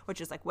more, which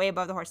is like way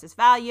above the horse's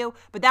value.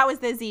 But that was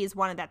the Aziz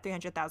wanted that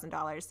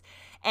 $300,000.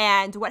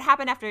 And what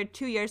happened after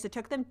 2 years, it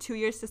took them 2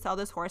 years to sell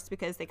this horse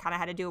because they kind of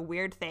had to do a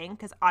weird thing,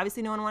 because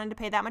obviously no one wanted to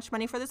pay that much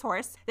money for this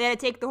horse. They had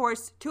to take the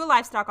horse to a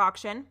livestock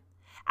auction.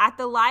 At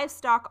the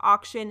livestock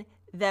auction,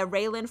 the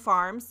Raylan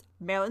Farms,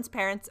 Marilyn's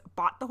parents,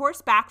 bought the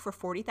horse back for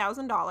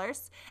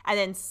 $40,000 and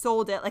then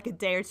sold it like a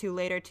day or two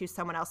later to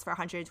someone else for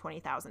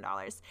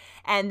 $120,000.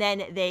 And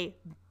then they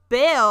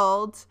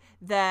billed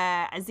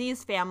the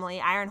Aziz family,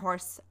 Iron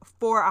Horse,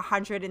 for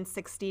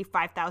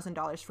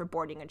 $165,000 for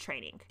boarding and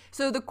training.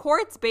 So the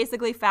courts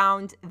basically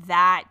found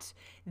that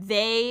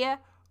they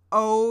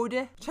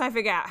owed, trying to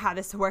figure out how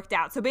this worked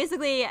out. So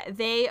basically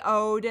they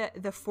owed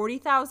the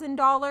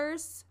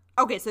 $40,000.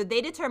 Okay, so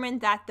they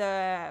determined that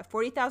the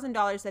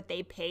 $40,000 that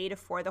they paid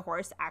for the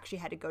horse actually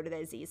had to go to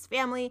the Aziz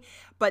family,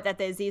 but that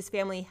the Aziz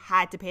family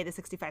had to pay the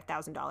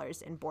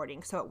 $65,000 in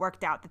boarding. So it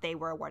worked out that they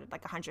were awarded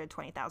like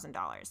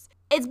 $120,000.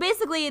 It's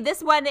basically,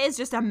 this one is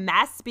just a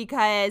mess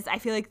because I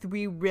feel like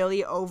we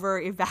really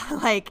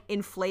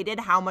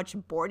inflated how much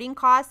boarding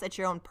costs at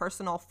your own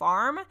personal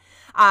farm,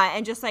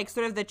 and just like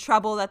sort of the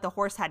trouble that the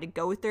horse had to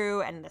go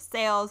through and the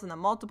sales and the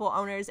multiple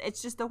owners. It's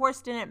just the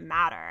horse didn't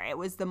matter. It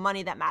was the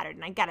money that mattered.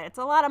 And I get it. It's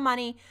a lot of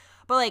money,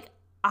 but like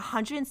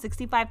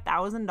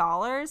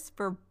 $165,000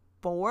 for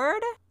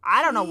board?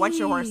 I don't know what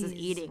your horse is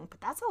eating,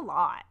 but that's a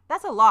lot.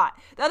 That's a lot.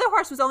 The other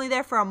horse was only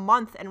there for a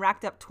month and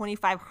racked up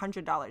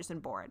 $2,500 in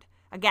board.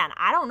 Again,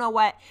 I don't know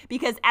what,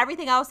 because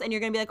everything else, and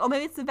you're going to be like, oh,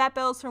 maybe it's the vet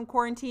bills from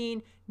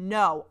quarantine.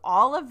 No,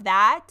 all of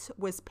that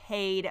was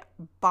paid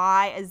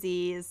by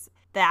Aziz,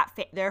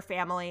 their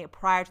family,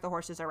 prior to the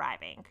horses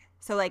arriving.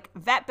 So like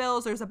vet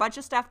bills, there's a bunch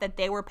of stuff that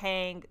they were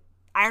paying.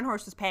 Iron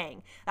Horse was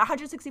paying. The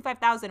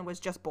 $165,000 was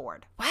just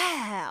board.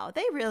 Wow,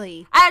 they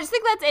really... I just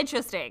think that's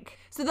interesting.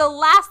 So the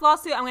last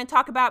lawsuit I'm going to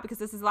talk about, because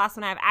this is the last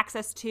one I have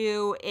access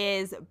to,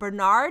 is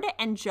Bernard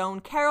and Joan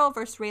Carroll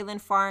versus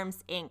Raylan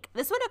Farms, Inc.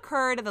 This one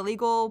occurred, the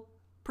legal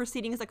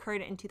proceedings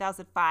occurred in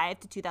 2005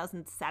 to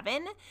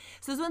 2007.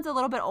 So this one's a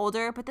little bit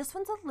older, but this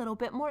one's a little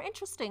bit more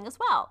interesting as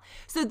well.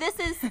 So this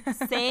is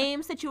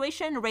same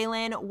situation.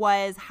 Raylan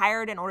was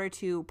hired in order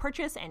to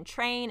purchase and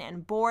train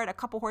and board a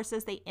couple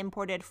horses they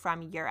imported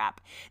from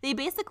Europe. They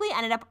basically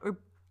ended up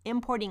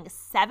importing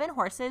 7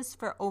 horses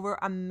for over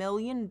 $1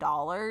 million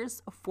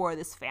for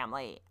this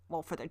family.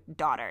 Well, for their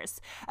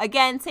daughters.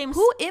 Again, same...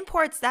 Who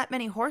imports that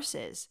many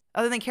horses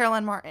other than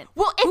Caroline Martin?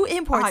 Well, who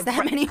imports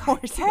that many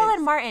horses?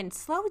 Caroline Martin,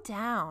 slow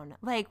down.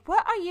 Like,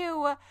 what are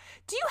you...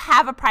 Do you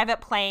have a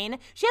private plane?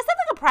 She has like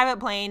a private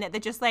plane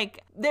that just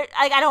like...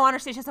 I don't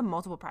understand. She has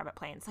multiple private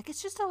planes. Like,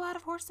 it's just a lot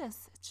of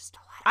horses. It's just a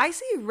lot. I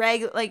see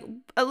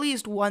at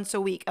least once a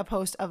week a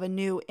post of a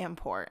new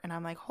import, and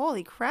I'm like,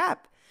 holy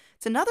crap.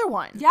 It's another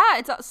one. Yeah,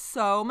 it's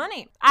so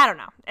money. I don't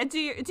know.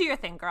 Do your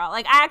thing, girl.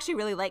 Like, I actually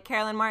really like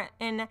Carolyn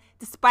Martin.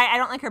 Despite I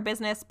don't like her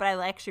business, but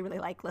I actually really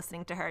like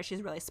listening to her.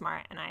 She's really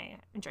smart, and I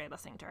enjoy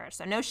listening to her.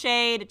 So no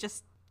shade. It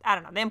just, I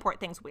don't know. The import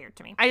thing's weird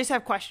to me. I just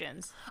have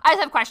questions. I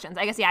just have questions.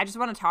 I guess, yeah, I just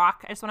want to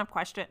talk. I just want to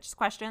have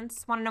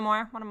questions. Want to know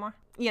more? Want to know more?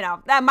 You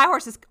know, my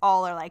horses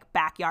all are like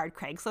backyard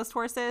Craigslist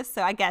horses.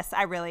 So I guess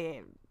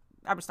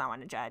I'm just not one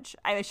to judge.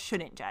 I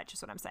shouldn't judge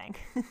is what I'm saying.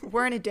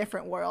 We're in a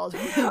different world.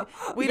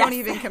 We don't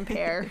even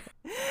compare.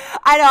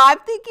 I know. I'm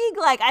thinking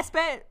like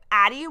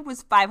Addie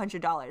was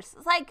 $500. It's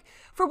like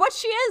for what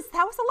she is,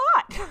 that was a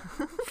lot.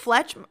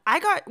 Fletch,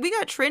 we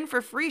got Trin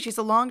for free. She's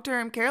a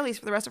long-term care lease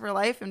for the rest of her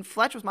life. And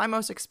Fletch was my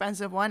most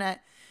expensive one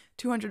at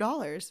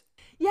 $200.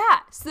 Yeah.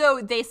 So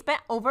they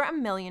spent over $1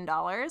 million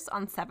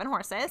on 7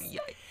 horses. Yikes.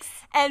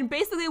 And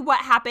basically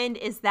what happened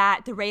is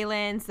that the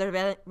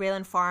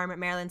Raylan farm,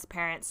 Marilyn's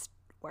parents,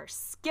 were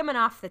skimming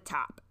off the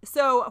top.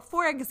 So,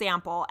 for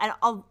example, and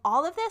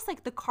all of this,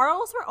 like the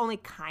Carls were only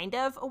kind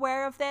of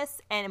aware of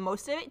this, and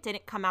most of it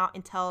didn't come out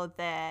until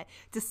the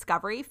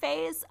discovery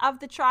phase of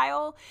the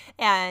trial.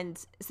 And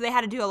so they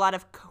had to do a lot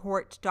of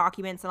court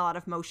documents and a lot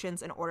of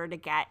motions in order to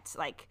get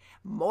like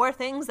more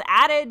things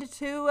added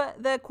to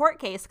the court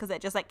case, because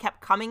it just like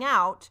kept coming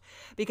out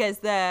because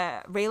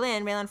the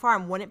Raylan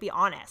farm wouldn't be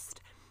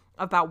honest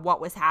about what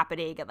was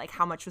happening and like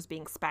how much was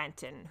being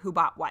spent and who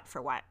bought what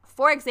for what.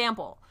 For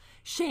example,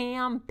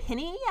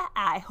 Champigny,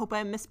 I hope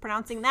I'm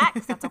mispronouncing that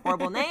because that's a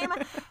horrible name,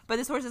 but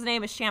this horse's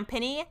name is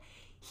Champigny.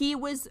 He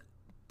was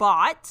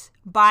bought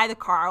by the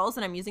Carls,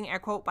 and I'm using air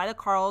quote, by the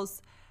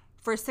Carls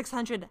for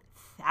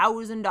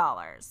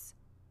 $600,000.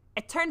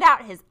 It turned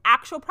out his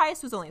actual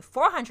price was only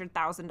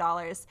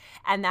 $400,000,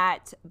 and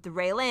that the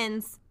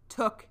Raylins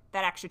took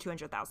that extra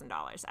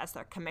 $200,000 as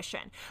their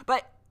commission.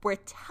 But we're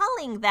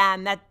telling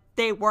them that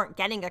they weren't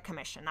getting a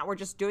commission, that we're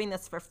just doing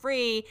this for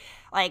free,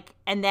 like,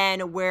 and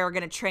then we're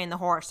going to train the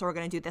horse, so we're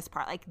going to do this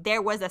part. Like, there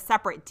was a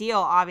separate deal,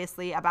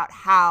 obviously, about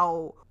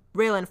how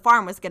Raylan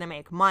Farm was going to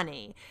make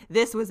money.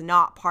 This was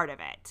not part of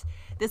it.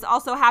 This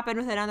also happened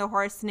with another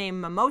horse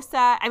named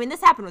Mimosa. I mean, this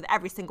happened with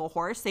every single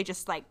horse. They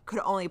just, like,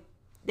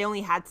 they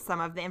only had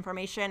some of the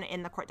information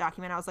in the court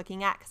document I was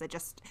looking at because it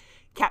just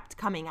kept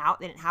coming out.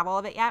 They didn't have all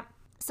of it yet.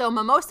 So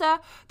Mimosa,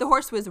 the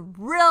horse was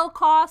real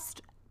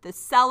cost. The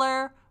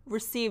seller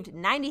received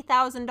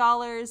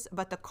 $90,000,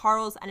 but the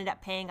Carls ended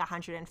up paying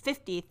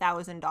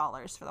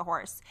 $150,000 for the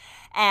horse.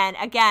 And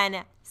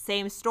again,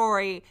 same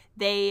story.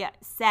 They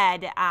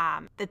said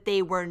that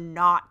they were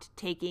not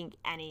taking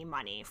any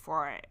money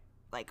for it,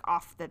 like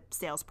off the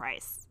sales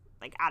price,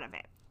 like out of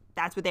it.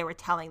 That's what they were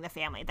telling the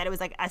family, that it was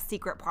like a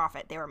secret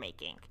profit they were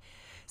making.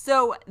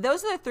 So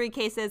those are the 3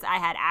 cases I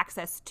had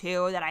access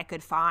to that I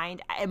could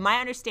find. And my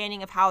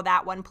understanding of how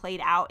that one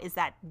played out is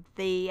that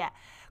the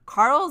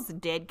Carls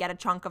did get a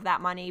chunk of that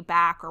money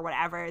back or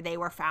whatever. They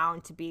were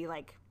found to be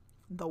like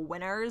the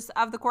winners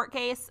of the court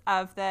case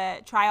of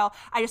the trial.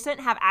 I just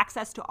didn't have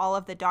access to all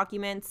of the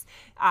documents.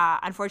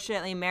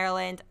 Unfortunately,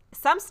 Maryland,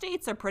 some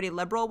states are pretty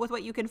liberal with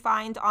what you can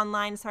find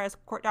online as far as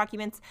court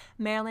documents.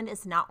 Maryland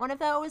is not one of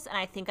those, and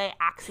I think I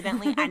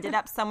accidentally ended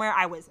up somewhere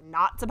I was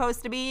not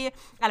supposed to be,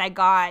 and I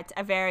got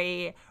a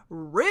very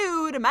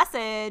rude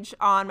message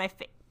on my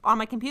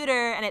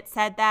computer, and it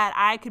said that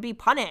I could be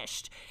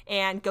punished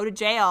and go to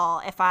jail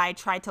if I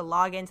tried to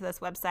log into this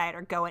website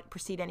or go and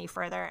proceed any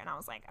further. And I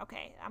was like,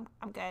 okay, I'm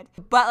good.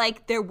 But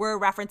like there were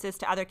references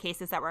to other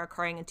cases that were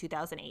occurring in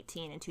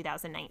 2018 and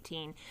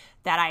 2019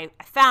 that I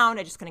found.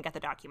 I just couldn't get the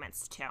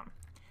documents too.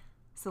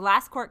 So the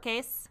last court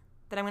case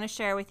that I'm going to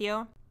share with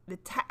you,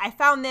 I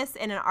found this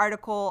in an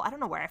article. I don't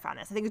know where I found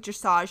this. I think it's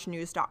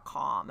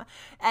dressagenews.com.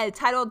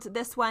 Titled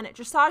this one,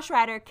 Dressage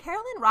rider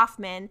Carolyn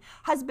Rothman,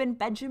 husband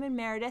Benjamin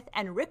Meredith,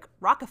 and Rick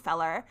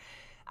Rockefeller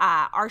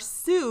are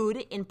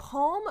sued in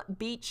Palm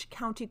Beach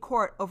County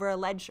Court over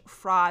alleged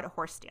fraud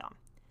horse deal.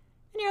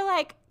 And you're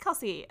like,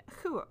 Kelsey,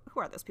 who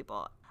are those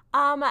people?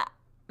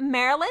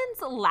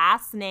 Marilyn's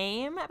last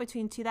name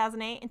between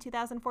 2008 and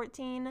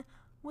 2014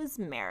 was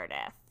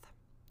Meredith.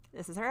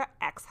 This is her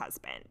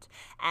ex-husband.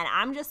 And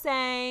I'm just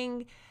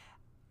saying,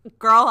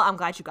 girl, I'm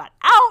glad you got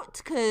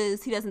out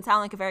because he doesn't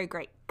sound like a very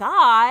great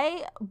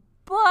guy.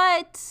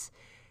 But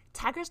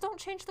tigers don't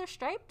change their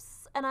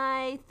stripes. And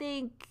I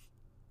think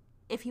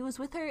if he was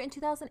with her in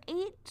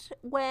 2008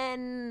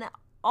 when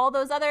all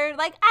those other,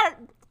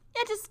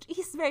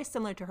 he's very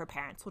similar to her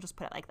parents. We'll just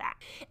put it like that.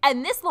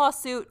 And this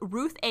lawsuit,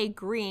 Ruth A.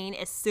 Green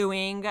is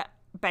suing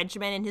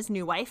Benjamin and his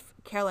new wife,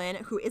 Carolyn,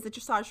 who is a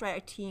dressage rider,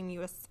 Team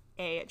USA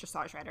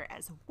dressage rider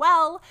as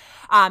well,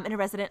 and a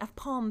resident of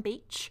Palm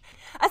Beach.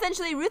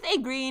 Essentially, Ruth A.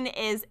 Green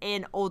is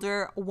an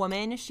older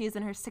woman. She's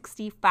in her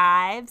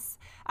 65s.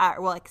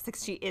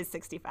 She is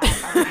 65.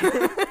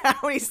 How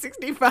many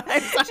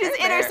 65s? She's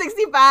in her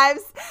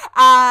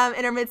 65s,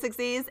 in her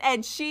mid-60s,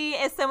 and she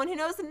is someone who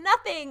knows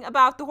nothing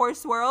about the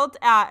horse world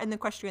and the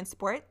equestrian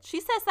sport. She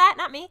says that,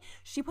 not me.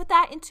 She put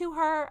that into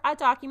her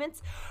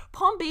documents.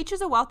 Palm Beach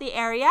is a wealthy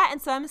area,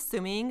 and so I'm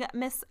assuming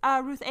Miss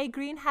Ruth A.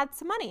 Green had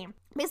some money.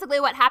 Basically,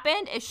 what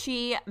happened is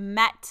she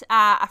met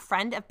a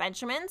friend of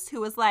Benjamin's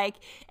who was like,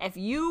 if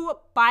you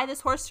buy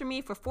this horse from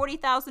me for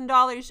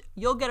 $40,000,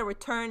 you'll get a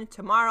return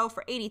tomorrow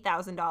for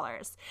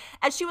 $80,000.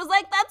 And she was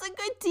like, that's a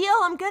good deal.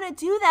 I'm going to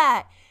do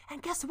that.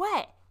 And guess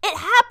what? It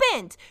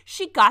happened.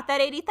 She got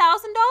that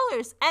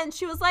 $80,000. And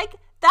she was like,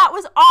 that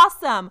was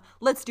awesome.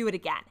 Let's do it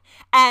again.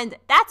 And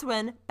that's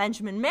when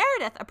Benjamin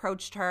Meredith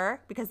approached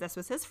her, because this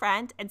was his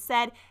friend, and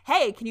said,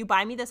 hey, can you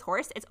buy me this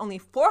horse? It's only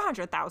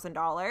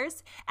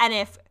 $400,000. And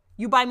if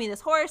you buy me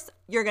this horse,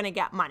 you're going to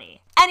get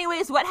money.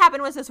 Anyways, what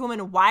happened was this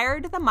woman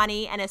wired the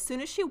money. And as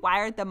soon as she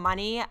wired the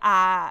money,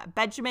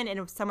 Benjamin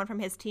and someone from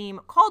his team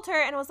called her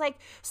and was like,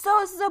 so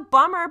this is a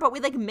bummer, but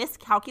we like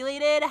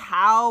miscalculated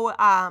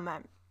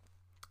how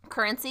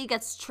currency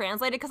gets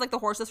translated, because like the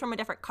horse is from a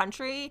different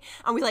country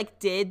and we like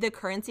did the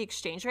currency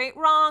exchange rate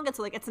wrong, and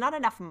so like it's not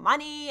enough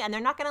money and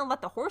they're not gonna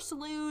let the horse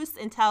loose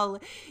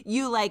until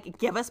you like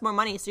give us more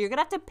money, so you're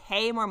gonna have to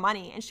pay more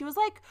money. And she was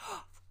like,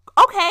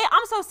 okay,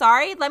 I'm so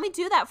sorry, let me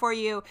do that for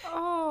you.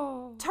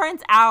 Oh.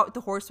 Turns out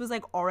the horse was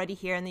like already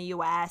here in the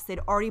US. They'd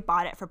already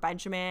bought it for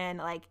Benjamin.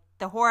 Like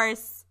the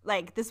horse,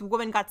 like this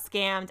woman got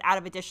scammed out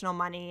of additional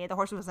money. The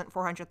horse wasn't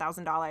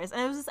 $400,000,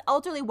 and it was this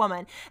elderly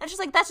woman. And she's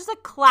like, that's just a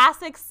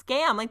classic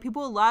scam. Like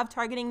people love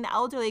targeting the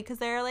elderly because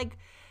they're like,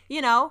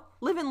 you know,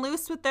 living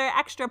loose with their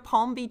extra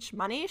Palm Beach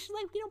money. She's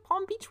like, you know,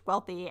 Palm Beach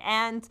wealthy,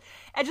 and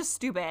it's just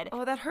stupid.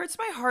 Oh, that hurts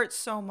my heart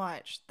so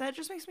much. That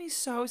just makes me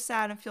so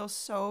sad and feel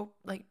so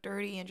like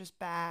dirty and just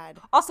bad.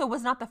 Also,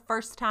 was not the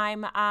first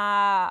time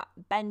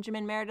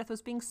Benjamin Meredith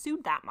was being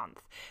sued that month.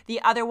 The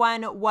other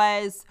one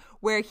was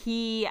where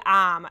he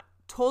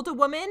told a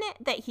woman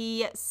that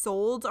he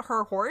sold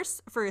her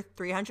horse for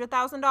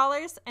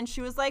 $300,000, and she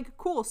was like,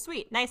 cool,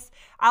 sweet, nice,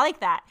 I like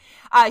that.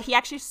 He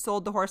actually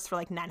sold the horse for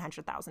like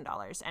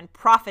 $900,000 and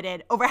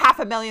profited over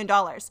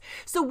 $500,000.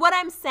 So what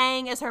I'm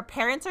saying is her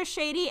parents are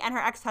shady and her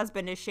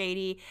ex-husband is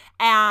shady,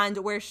 and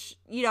where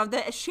you know,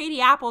 the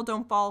shady apple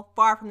don't fall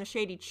far from the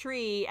shady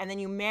tree, and then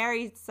you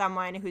marry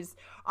someone who's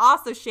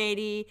also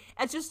shady.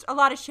 It's just a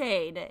lot of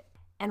shade.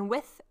 And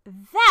with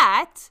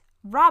that,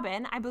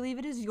 Robin, I believe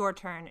it is your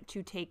turn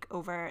to take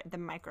over the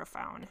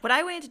microphone. What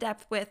I went into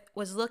depth with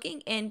was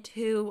looking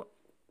into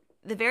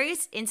the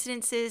various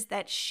incidences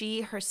that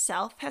she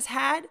herself has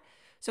had.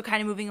 So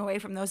kind of moving away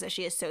from those that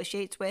she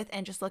associates with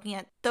and just looking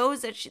at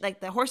those that she, like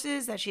the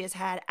horses that she has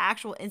had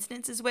actual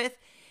incidences with.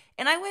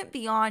 And I went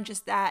beyond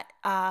just that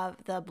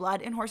of the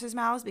blood in horses'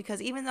 mouths, because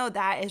even though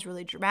that is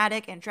really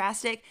dramatic and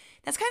drastic,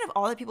 that's kind of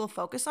all that people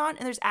focus on.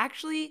 And there's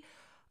actually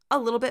a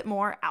little bit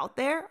more out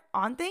there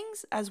on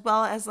things, as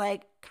well as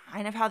like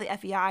kind of how the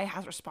FEI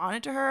has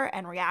responded to her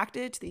and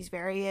reacted to these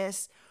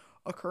various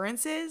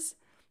occurrences.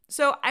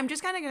 So I'm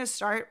just kind of going to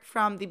start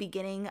from the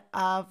beginning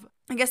of,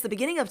 I guess, the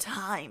beginning of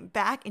time,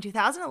 back in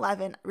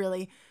 2011,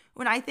 really,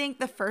 when I think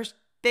the first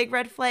big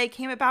red flag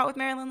came about with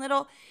Marilyn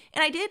Little.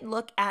 And I did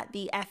look at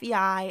the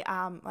FEI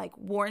like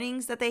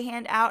warnings that they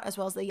hand out, as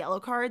well as the yellow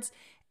cards.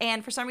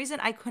 And for some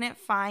reason, I couldn't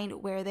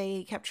find where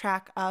they kept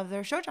track of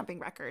their show jumping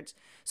records.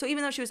 So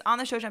even though she was on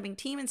the show jumping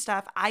team and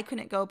stuff, I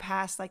couldn't go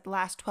past like the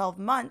last 12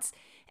 months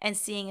and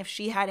seeing if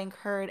she had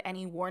incurred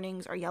any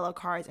warnings or yellow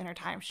cards in her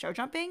time show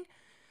jumping.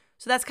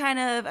 So that's kind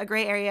of a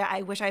gray area.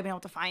 I wish I'd been able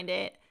to find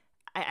it.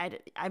 I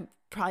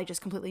probably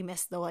just completely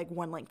missed the like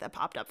one link that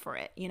popped up for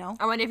it, you know?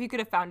 I wonder if you could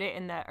have found it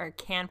in the, or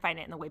can find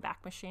it in the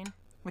Wayback Machine,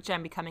 which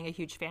I'm becoming a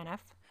huge fan of.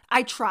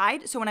 I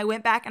tried. So when I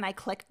went back and I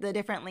clicked the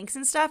different links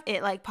and stuff,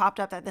 it like popped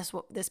up that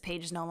this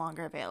page is no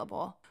longer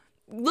available.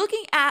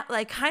 Looking at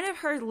like kind of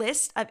her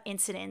list of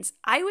incidents,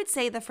 I would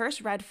say the first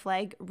red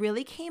flag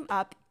really came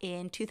up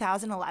in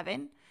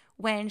 2011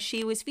 when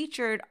she was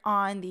featured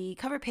on the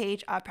cover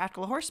page of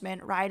Practical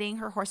Horseman riding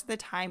her horse at the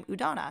time,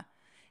 Udonna.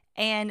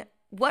 And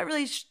what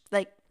really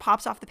like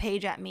pops off the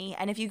page at me,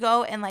 and if you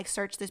go and like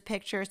search this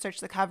picture,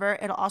 search the cover,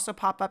 it'll also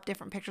pop up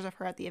different pictures of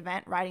her at the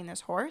event riding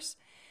this horse.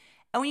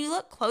 And when you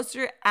look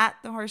closer at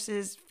the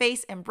horse's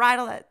face and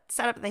bridle, that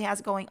setup that they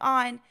has going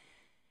on,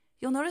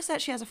 you'll notice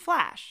that she has a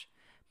flash.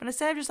 But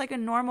instead of just like a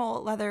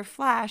normal leather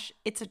flash,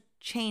 it's a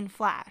chain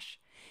flash.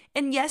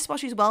 And yes, while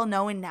she's well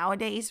known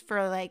nowadays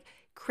for like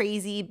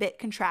crazy bit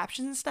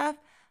contraptions and stuff,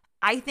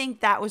 I think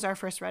that was our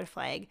first red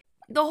flag.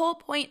 The whole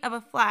point of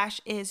a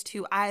flash is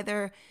to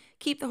either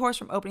keep the horse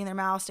from opening their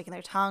mouth, sticking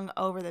their tongue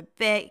over the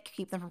bit,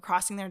 keep them from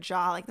crossing their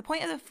jaw. Like the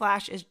point of the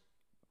flash is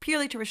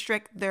purely to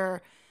restrict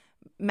their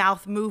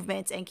mouth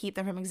movements and keep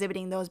them from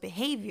exhibiting those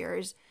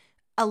behaviors.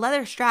 A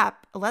leather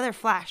strap, a leather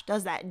flash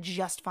does that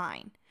just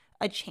fine.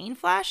 A chain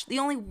flash, the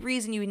only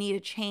reason you need a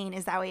chain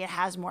is that way it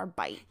has more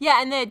bite.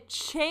 Yeah, and the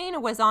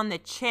chain was on the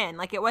chin.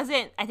 Like it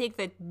wasn't, I think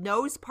the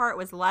nose part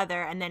was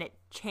leather and then it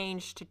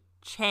changed to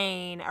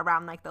chain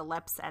around like the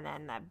lips and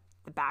then the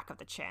back of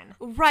the chin.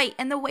 Right,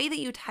 and the way that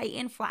you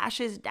tighten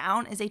flashes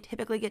down is they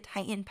typically get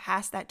tightened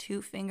past that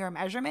 2-finger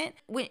measurement.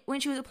 When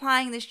she was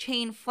applying this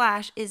chain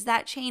flash, is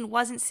that chain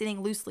wasn't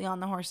sitting loosely on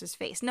the horse's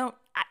face. No,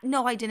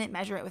 I didn't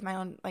measure it with my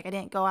own, like I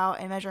didn't go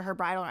out and measure her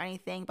bridle or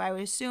anything, but I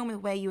would assume the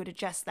way you would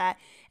adjust that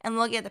and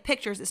looking at the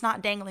pictures, it's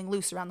not dangling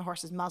loose around the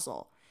horse's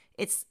muzzle.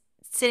 It's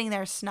sitting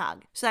there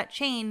snug. So that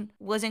chain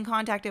was in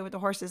contact with the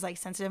horse's like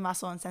sensitive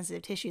muscle and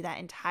sensitive tissue that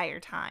entire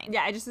time.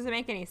 Yeah, it just doesn't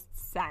make any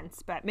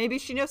sense, but maybe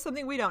she knows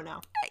something we don't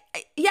know.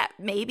 Yeah,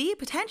 maybe,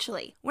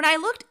 potentially. When I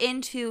looked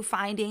into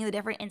finding the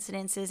different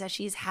incidences that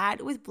she's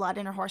had with blood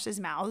in her horse's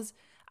mouths,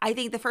 I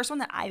think the first one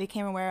that I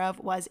became aware of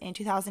was in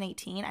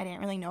 2018. I didn't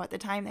really know at the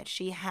time that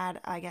she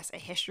had, I guess, a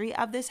history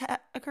of this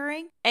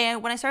occurring.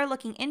 And when I started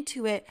looking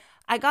into it,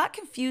 I got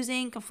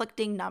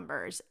conflicting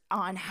numbers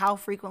on how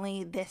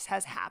frequently this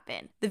has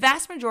happened. The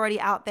vast majority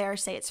out there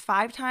say it's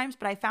 5 times,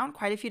 but I found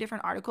quite a few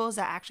different articles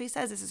that actually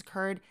says this has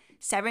occurred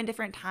 7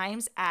 different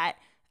times at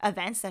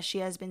events that she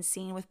has been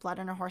seen with blood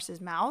in her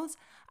horse's mouths.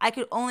 I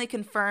could only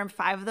confirm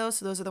 5 of those,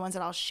 so those are the ones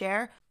that I'll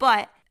share.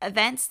 But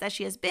events that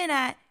she has been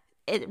at,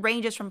 it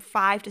ranges from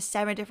 5 to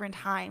 7 different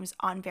times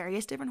on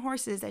various different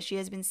horses that she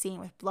has been seen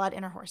with blood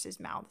in her horse's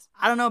mouths.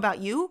 I don't know about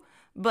you,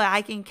 but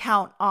I can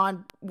count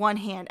on one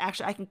hand.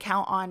 Actually, I can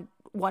count on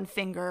one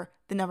finger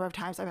the number of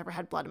times I've ever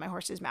had blood in my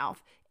horse's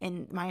mouth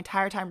in my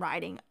entire time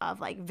riding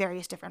of like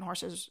various different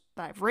horses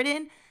that I've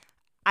ridden.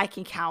 I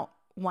can count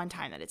one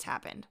time that it's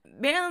happened.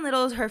 Marilyn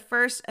Little's her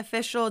first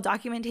official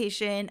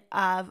documentation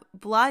of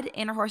blood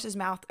in her horse's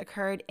mouth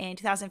occurred in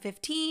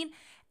 2015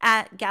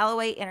 at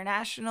Galloway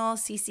International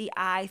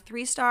CCI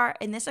 3-star,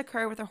 and this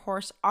occurred with her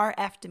horse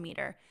RF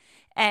Demeter.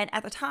 And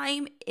at the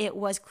time, it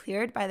was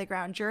cleared by the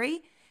ground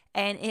jury,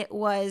 and it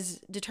was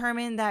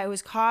determined that it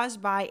was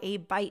caused by a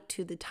bite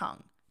to the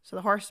tongue. So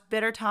the horse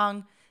bit her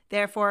tongue,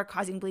 therefore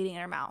causing bleeding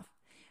in her mouth.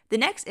 The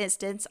next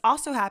instance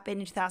also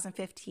happened in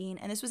 2015,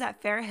 and this was at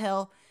Fair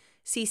Hill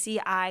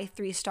CCI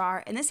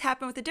 3-star, and this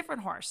happened with a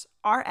different horse,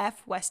 RF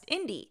West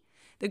Indy.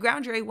 The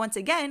ground jury once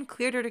again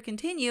cleared her to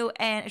continue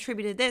and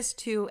attributed this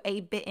to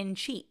a bitten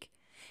cheek.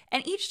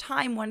 And each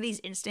time one of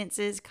these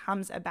instances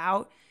comes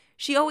about,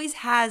 she always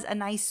has a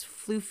nice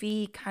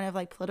floofy kind of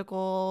like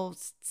political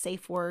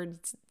safe word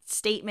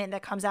statement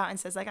that comes out and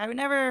says like, I would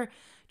never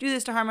do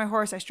this to harm my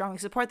horse. I strongly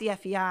support the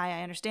FEI.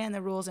 I understand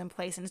the rules in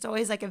place. And it's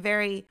always like a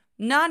very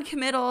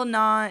non-committal,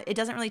 it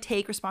doesn't really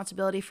take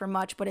responsibility for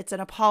much, but it's an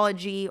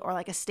apology or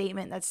like a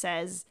statement that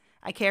says,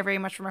 I care very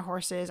much for my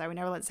horses. I would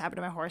never let this happen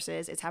to my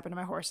horses. It's happened to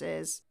my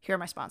horses. Here are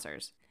my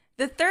sponsors.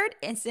 The third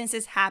instance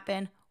this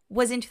happened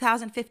was in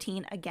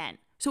 2015 again.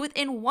 So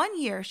within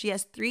 1 year, she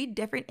has 3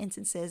 different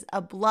instances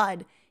of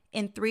blood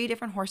in 3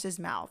 different horses'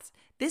 mouths.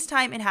 This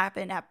time it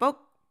happened at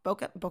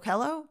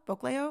Bocolo.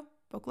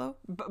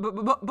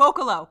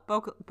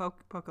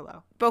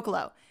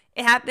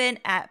 It happened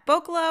at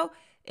Bocolo.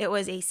 It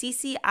was a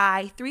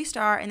CCI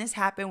 3-star, and this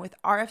happened with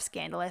RF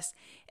Scandalous.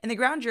 And the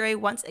ground jury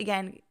once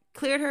again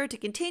cleared her to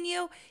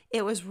continue.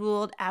 It was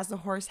ruled as the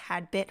horse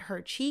had bit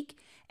her cheek,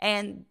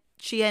 and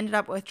she ended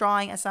up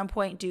withdrawing at some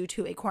point due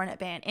to a coronet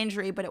band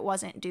injury, but it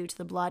wasn't due to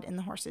the blood in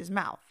the horse's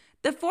mouth.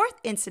 The fourth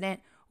incident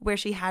where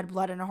she had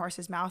blood in her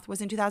horse's mouth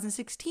was in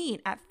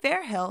 2016 at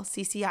Fair Hill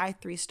CCI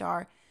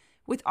 3-star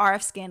with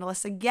RF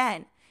Scandalous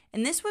again,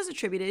 and this was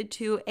attributed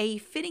to a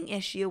fitting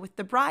issue with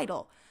the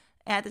bridle.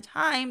 At the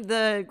time,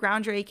 the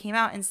ground jury came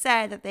out and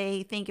said that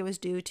they think it was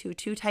due to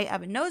too tight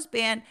of a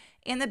noseband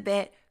and the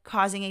bit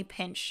causing a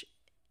pinch,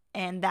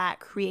 and that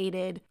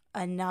created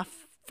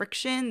enough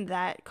friction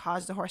that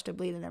caused the horse to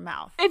bleed in their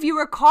mouth. If you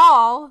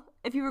recall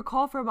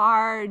from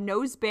our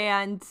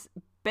noseband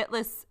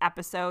bitless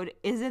episode,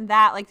 isn't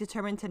that like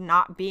determined to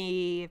not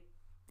be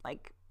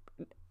like,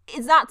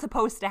 it's not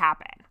supposed to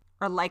happen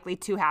or likely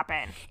to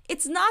happen?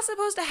 It's not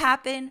supposed to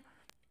happen.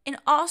 And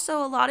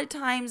also a lot of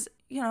times,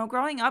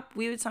 growing up,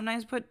 we would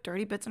sometimes put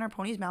dirty bits in our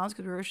ponies' mouths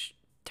because we were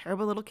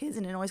terrible little kids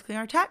and didn't always clean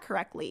our tack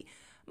correctly.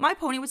 My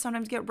pony would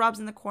sometimes get rubs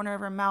in the corner of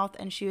her mouth,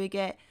 and she would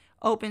get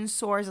open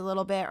sores a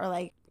little bit or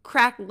like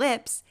cracked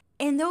lips.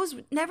 And those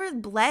never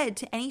bled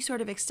to any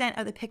sort of extent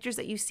of the pictures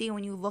that you see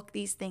when you look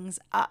these things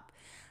up.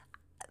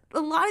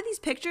 A lot of these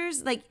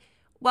pictures, like,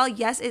 while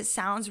yes, it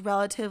sounds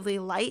relatively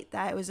light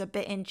that it was a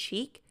bitten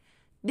cheek,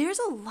 there's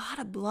a lot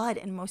of blood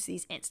in most of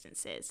these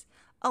instances.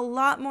 A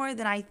lot more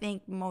than I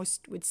think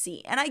most would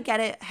see. And I get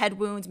it, head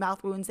wounds,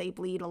 mouth wounds, they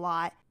bleed a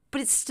lot,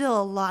 but it's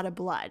still a lot of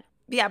blood.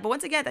 But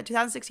once again, that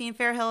 2016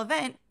 Fair Hill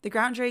event, the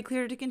ground jury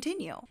cleared her to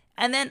continue.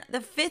 And then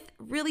the fifth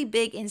really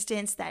big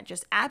instance that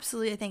just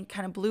absolutely, I think,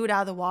 kind of blew it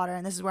out of the water,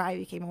 and this is where I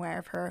became aware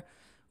of her,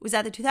 was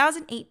at the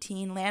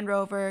 2018 Land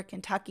Rover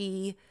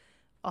Kentucky,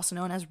 also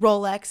known as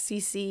Rolex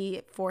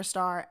CC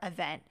 4-star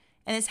event.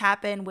 And this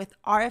happened with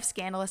RF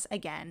Scandalous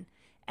again,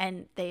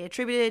 and they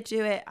attributed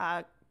to it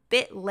a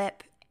bit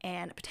lip,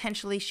 and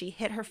potentially she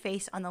hit her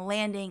face on the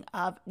landing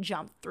of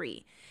jump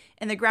 3.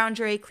 And the ground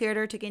jury cleared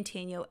her to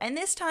continue. And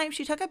this time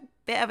she took a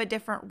bit of a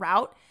different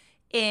route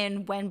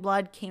in when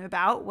blood came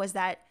about, was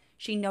that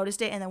she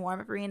noticed it in the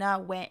warm-up arena,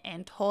 went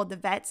and told the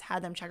vets,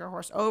 had them check her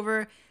horse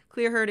over,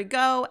 clear her to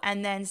go,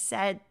 and then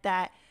said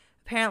that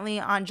apparently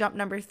on jump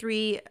number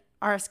 3,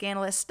 RF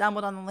Scandalous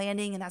stumbled on the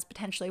landing, and that's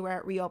potentially where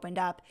it reopened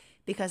up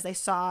because they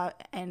saw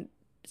and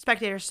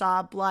spectators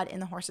saw blood in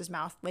the horse's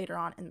mouth later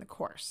on in the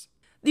course.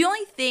 The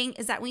only thing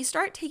is that when you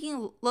start taking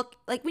a look,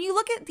 like when you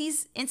look at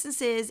these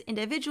instances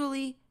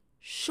individually,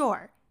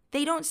 sure,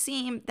 they don't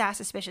seem that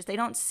suspicious. They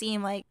don't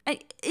seem like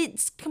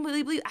it's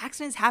completely believable.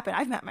 Accidents happen.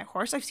 I've met my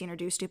horse. I've seen her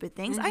do stupid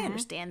things. I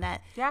understand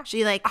that. Yeah.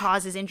 She like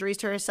causes injuries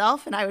to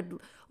herself, and I would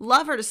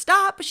love her to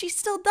stop, but she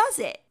still does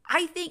it.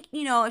 I think,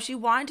 if she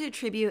wanted to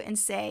attribute and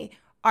say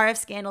RF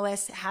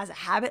Scandalous has a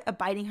habit of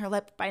biting her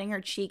lip, biting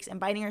her cheeks, and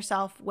biting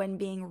herself when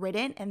being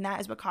ridden, and that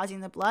is what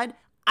causing the blood,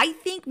 I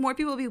think more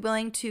people will be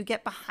willing to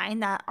get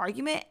behind that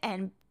argument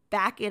and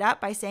back it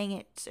up by saying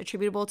it's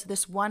attributable to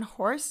this one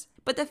horse.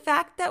 But the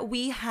fact that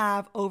we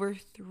have over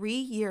 3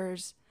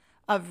 years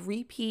of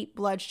repeat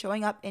blood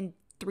showing up in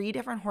 3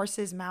 different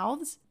horses'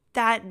 mouths,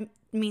 that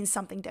means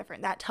something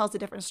different. That tells a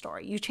different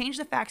story. You change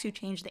the facts, you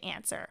change the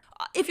answer.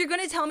 If you're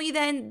going to tell me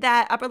then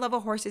that upper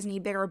level horses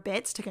need bigger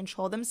bits to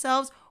control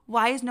themselves,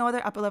 why is no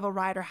other upper level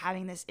rider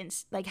having this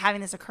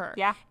occur?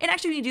 Yeah. And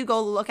actually, when you do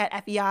go look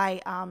at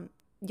FEI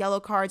yellow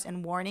cards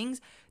and warnings,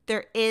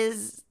 there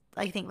is,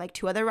 I think, like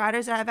 2 other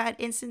riders that have had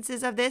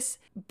instances of this,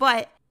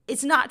 but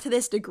it's not to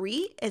this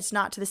degree. It's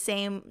not to the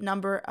same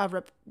number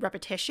of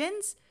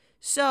repetitions.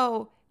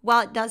 So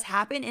while it does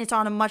happen, it's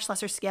on a much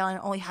lesser scale, and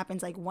it only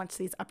happens like once to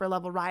these upper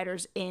level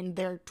riders in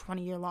their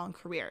 20-year-long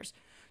careers.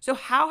 So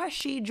how has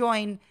she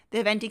joined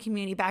the eventing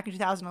community back in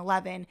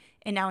 2011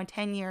 and now in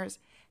 10 years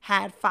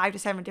had 5 to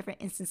 7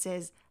 different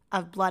instances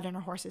of blood in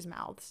her horse's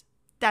mouths?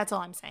 That's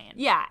all I'm saying.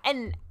 Yeah,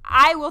 and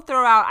I will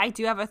throw out, I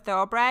do have a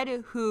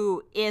thoroughbred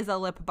who is a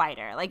lip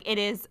biter. Like, it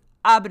is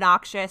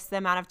obnoxious the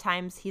amount of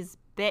times he's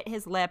bit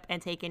his lip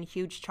and taken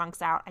huge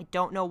chunks out. I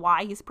don't know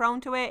why he's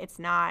prone to it.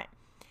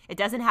 It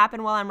doesn't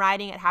happen while I'm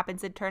riding. It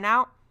happens in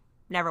turnout.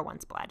 Never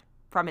once bled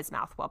from his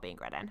mouth while being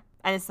ridden.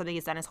 And it's something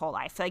he's done his whole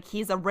life. Like,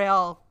 he's a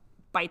real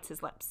bites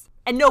his lips.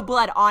 And no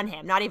blood on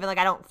him. Not even like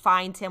I don't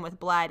find him with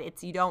blood.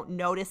 It's you don't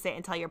notice it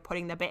until you're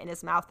putting the bit in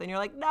his mouth and you're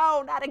like,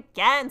 no, not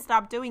again.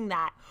 Stop doing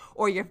that.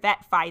 Or your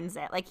vet finds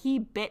it. Like, he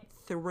bit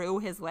through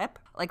his lip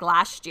like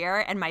last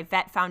year, and my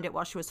vet found it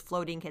while she was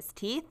floating his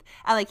teeth.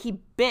 And like, he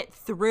bit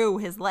through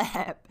his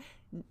lip.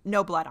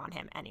 No blood on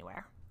him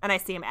anywhere. And I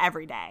see him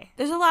every day.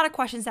 There's a lot of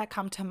questions that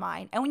come to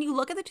mind. And when you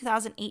look at the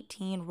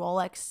 2018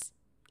 Rolex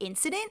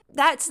incident,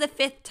 that's the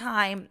 5th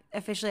time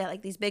officially at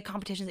like these big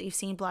competitions that you've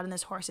seen blood in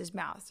this horse's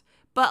mouth.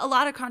 But a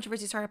lot of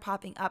controversy started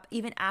popping up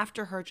even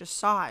after her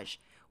dressage,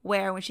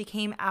 where when she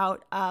came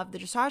out of the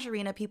dressage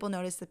arena, people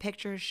noticed the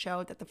pictures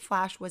showed that the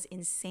flash was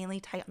insanely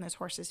tight on this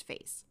horse's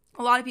face.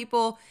 A lot of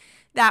people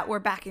that were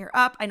backing her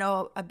up, I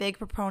know a big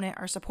proponent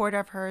or supporter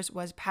of hers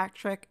was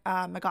Patrick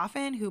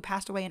McGoffin, who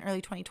passed away in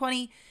early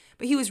 2020,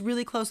 but he was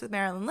really close with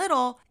Marilyn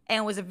Little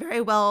and was a very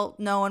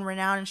well-known,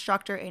 renowned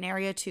instructor in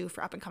Area 2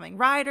 for up-and-coming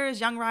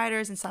riders, young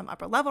riders, and some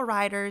upper-level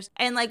riders.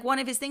 And like one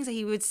of his things that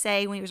he would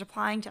say when he was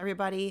replying to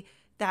everybody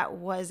that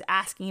was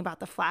asking about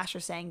the flash or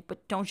saying,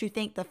 but don't you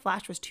think the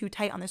flash was too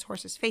tight on this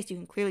horse's face? You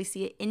can clearly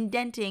see it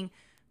indenting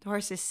the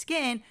horse's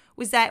skin,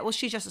 was that, well,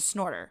 she's just a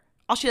snorter.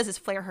 All she does is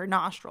flare her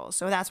nostrils,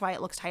 so that's why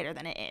it looks tighter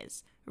than it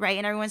is, right?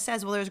 And everyone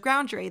says, well, there's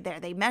ground jury there.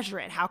 They measure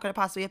it. How could it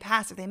possibly have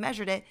passed if they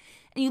measured it?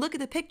 And you look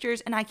at the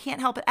pictures, and I can't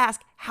help but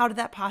ask, how did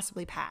that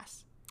possibly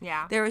pass?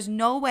 Yeah. There is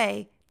no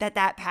way that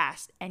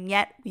passed, and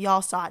yet we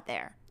all saw it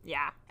there.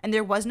 Yeah. And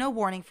there was no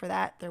warning for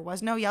that. There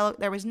was no yellow.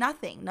 There was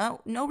nothing.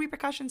 No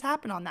repercussions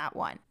happened on that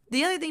one.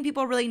 The other thing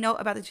people really note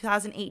about the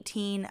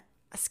 2018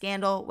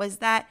 scandal was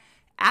that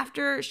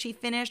after she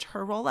finished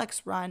her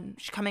Rolex run,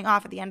 coming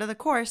off at the end of the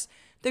course,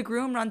 the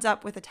groom runs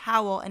up with a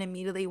towel and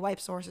immediately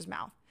wipes the horse's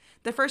mouth.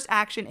 The first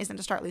action isn't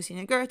to start loosening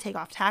the girth, take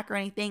off tack or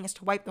anything, it's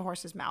to wipe the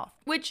horse's mouth,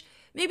 which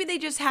maybe they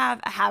just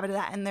have a habit of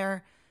that in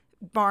their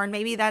barn.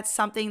 Maybe that's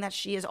something that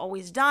she has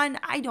always done.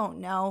 I don't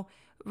know,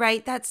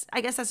 right?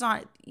 I guess that's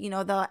not,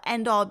 the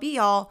end all be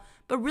all,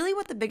 but really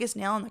what the biggest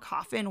nail in the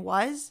coffin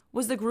was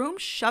the groom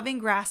shoving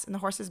grass in the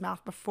horse's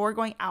mouth before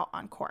going out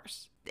on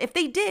course. If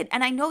they did,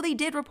 and I know they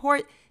did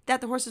report that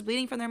the horse was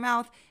bleeding from their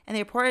mouth and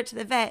they reported it to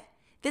the vet,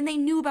 then they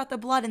knew about the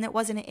blood and it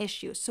wasn't an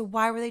issue. So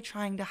why were they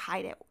trying to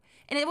hide it?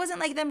 And it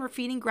wasn't like them were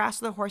feeding grass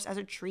to the horse as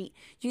a treat.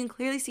 You can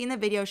clearly see in the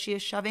video she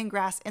is shoving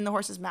grass in the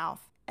horse's mouth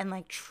and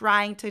like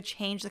trying to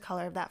change the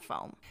color of that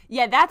foam.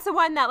 Yeah, that's the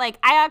one that like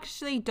I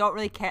actually don't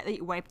really care that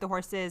you wipe the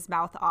horse's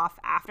mouth off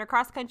after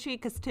cross country,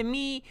 because to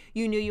me,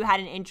 you knew you had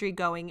an injury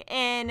going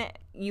in.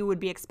 You would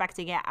be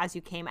expecting it as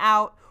you came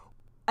out.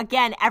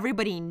 Again,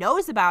 everybody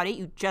knows about it.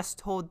 You just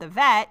told the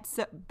vet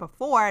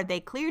before they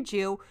cleared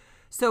you.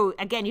 So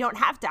again, you don't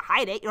have to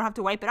hide it. You don't have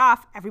to wipe it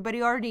off.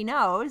 Everybody already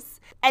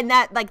knows. And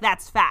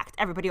that's fact.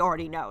 Everybody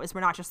already knows.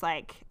 We're not just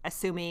like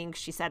assuming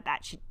she said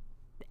that.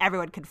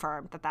 Everyone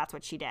confirmed that that's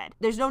what she did.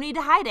 There's no need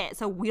to hide it.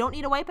 So we don't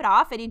need to wipe it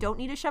off, and you don't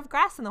need to shove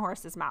grass in the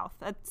horse's mouth.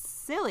 That's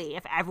silly.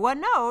 If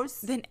everyone knows,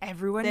 then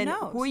everyone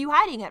knows. Who are you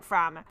hiding it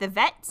from? The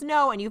vets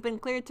know, and you've been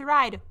cleared to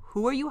ride.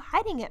 Who are you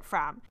hiding it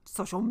from?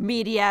 Social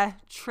media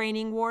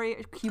training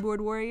warriors,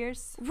 keyboard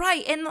warriors.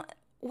 Right. And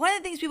one of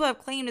the things people have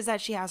claimed is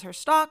that she has her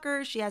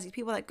stalkers. She has these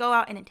people that go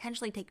out and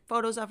intentionally take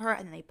photos of her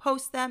and then they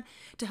post them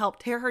to help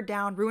tear her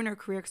down, ruin her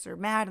career because they're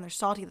mad and they're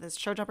salty that this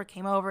show jumper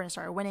came over and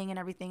started winning and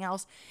everything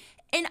else.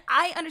 And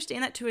I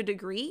understand that to a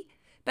degree,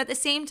 but at the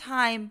same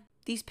time,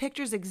 these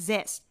pictures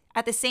exist.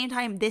 At the same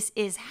time, this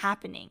is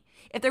happening.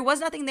 If there was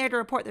nothing there to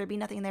report, there'd be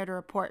nothing there to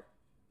report.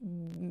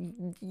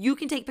 You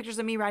can take pictures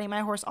of me riding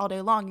my horse all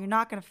day long. You're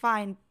not going to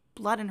find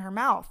blood in her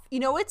mouth. You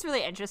know what's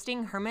really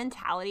interesting? Her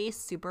mentality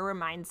super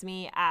reminds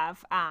me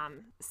of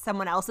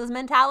someone else's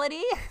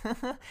mentality.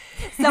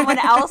 Someone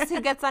else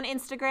who gets on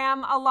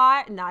Instagram a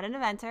lot, not an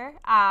eventer,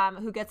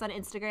 who gets on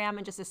Instagram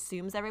and just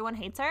assumes everyone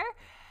hates her.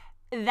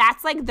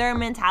 That's like their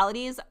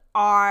mentalities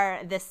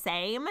are the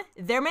same.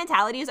 Their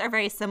mentalities are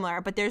very similar,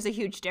 but there's a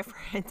huge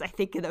difference, I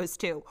think, in those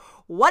two.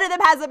 One of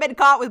them hasn't been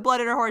caught with blood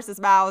in her horse's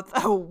mouth.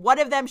 One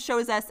of them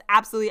shows us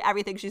absolutely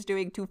everything she's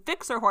doing to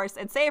fix her horse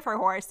and save her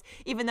horse,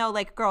 even though,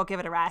 like, girl, give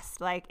it a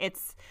rest. Like,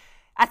 it's,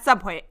 at some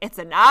point, it's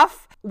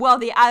enough. Well,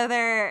 the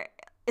other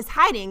is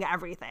hiding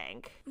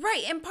everything.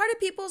 Right, and part of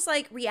people's,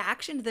 like,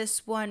 reaction to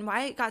this one,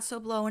 why it got so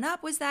blown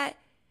up, was that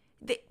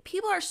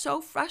people are so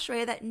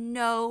frustrated that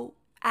no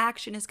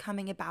action is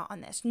coming about on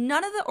this.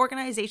 None of the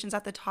organizations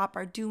at the top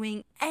are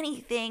doing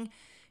anything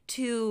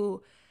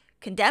to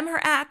condemn her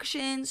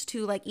actions,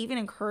 to like even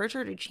encourage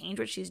her to change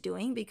what she's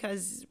doing,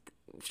 because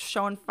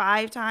shown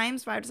 5 to 7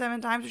 times where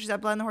she's had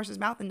blood in the horse's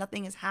mouth and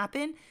nothing has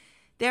happened.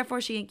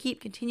 Therefore, she can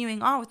keep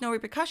continuing on with no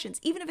repercussions.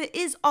 Even if it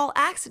is all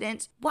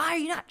accidents, why are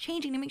you not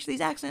changing to make sure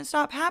these accidents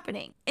stop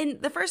happening?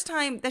 And the first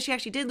time that she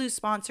actually did lose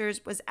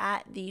sponsors was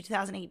at the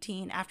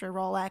 2018 after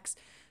Rolex.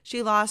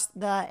 She lost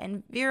the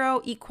Enviro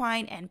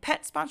equine and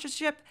pet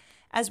sponsorship,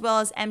 as well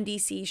as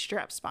MDC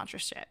stirrup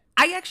sponsorship.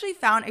 I actually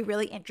found a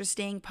really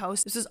interesting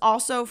post. This is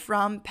also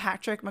from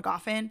Patrick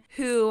McGoffin,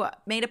 who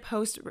made a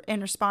post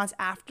in response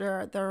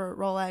after the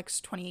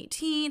Rolex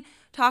 2018,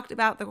 talked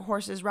about the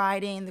horses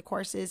riding, the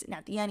courses, and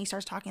at the end he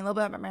starts talking a little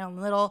bit about Marilyn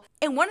Little.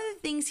 And one of the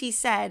things he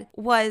said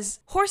was,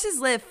 horses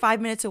live 5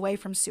 minutes away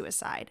from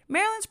suicide.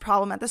 Marilyn's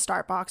problem at the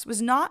start box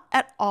was not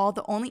at all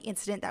the only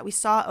incident that we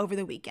saw over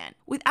the weekend.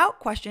 Without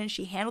question,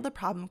 she handled the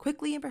problem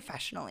quickly and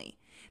professionally.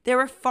 There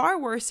were far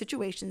worse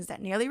situations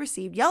that nearly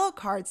received yellow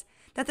cards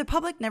that the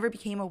public never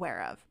became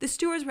aware of. The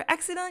stewards were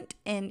excellent,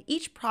 and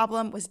each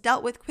problem was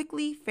dealt with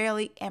quickly,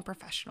 fairly, and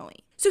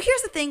professionally. So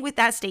here's the thing with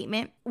that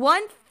statement.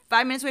 1,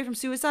 5 minutes away from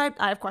suicide,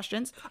 I have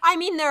questions. I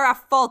mean, they're a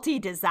faulty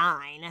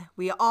design.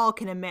 We all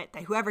can admit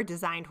that whoever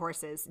designed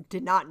horses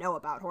did not know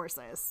about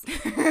horses.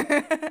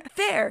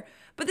 Fair.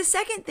 But the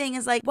second thing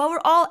is, like, while we're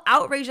all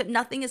outraged that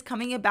nothing is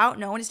coming about,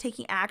 no one is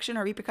taking action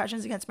or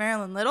repercussions against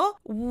Marilyn Little,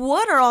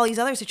 what are all these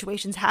other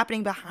situations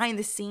happening behind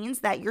the scenes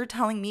that you're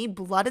telling me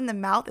blood in the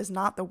mouth is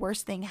not the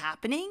worst thing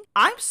happening?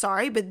 I'm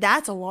sorry, but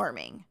that's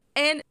alarming.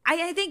 And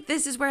I think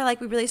this is where,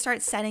 like, we really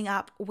start setting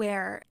up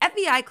where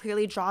FBI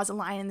clearly draws a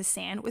line in the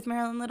sand with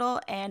Marilyn Little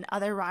and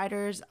other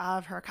riders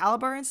of her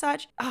caliber and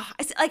such.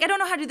 I don't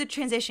know how to do the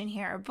transition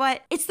here,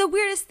 but it's the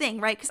weirdest thing,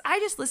 right? Because I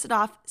just listed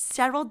off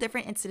several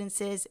different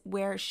incidences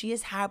where she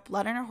has had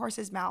blood in her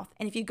horse's mouth.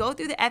 And if you go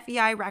through the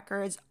FBI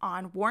records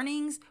on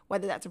warnings,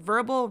 whether that's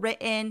verbal,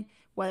 written,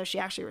 whether she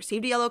actually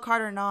received a yellow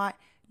card or not,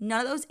 none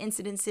of those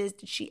incidences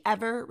did she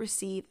ever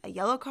receive a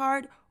yellow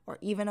card or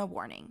even a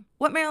warning.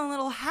 What Marilyn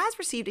Little has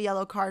received a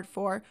yellow card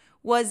for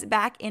was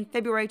back in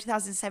February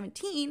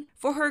 2017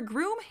 for her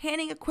groom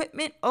handing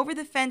equipment over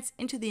the fence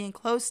into the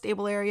enclosed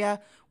stable area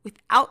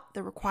without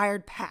the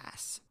required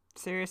pass.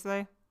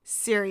 Seriously?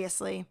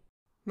 Seriously.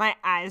 My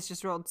eyes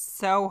just rolled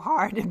so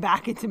hard and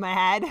back into my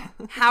head.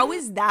 How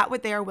is that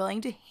what they are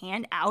willing to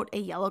hand out a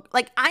yellow?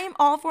 Like, I am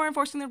all for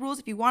enforcing the rules.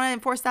 If you want to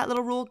enforce that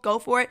little rule, go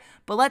for it.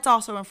 But let's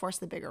also enforce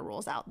the bigger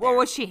rules out there. What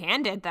was she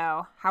handed,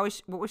 though?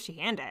 What was she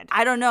handed?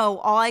 I don't know.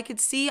 All I could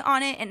see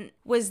on it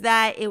was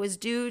that it was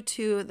due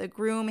to the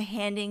groom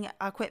handing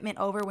equipment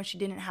over when she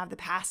didn't have the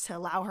pass to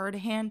allow her to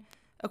hand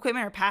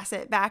equipment or pass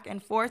it back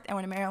and forth. And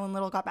when Marilyn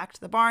Little got back to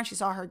the barn, she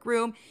saw her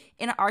groom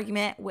in an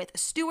argument with a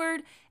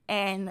steward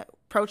and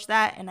approached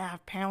that, and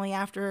apparently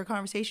after a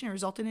conversation it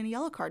resulted in a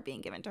yellow card being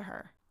given to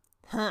her.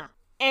 Huh.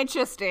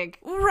 Interesting.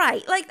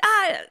 Right. Like,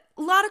 a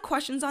lot of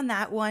questions on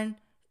that one.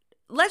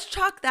 Let's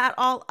chalk that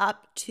all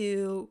up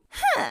to,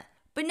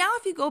 But now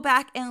if you go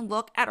back and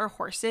look at her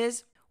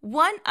horses,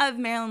 one of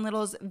Marilyn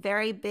Little's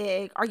very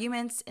big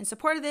arguments in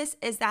support of this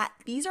is that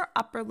these are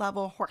upper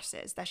level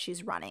horses that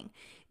she's running.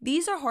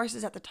 These are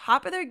horses at the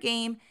top of their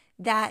game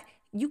that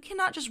you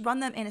cannot just run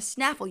them in a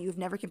snaffle. You've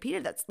never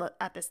competed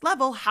at this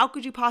level. How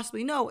could you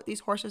possibly know what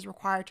these horses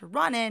require to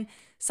run in?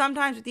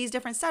 Sometimes with these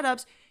different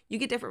setups, you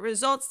get different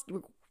results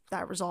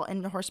that result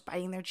in the horse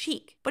biting their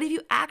cheek. But if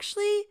you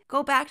actually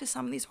go back to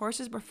some of these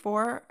horses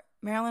before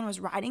Marilyn was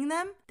riding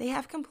them, they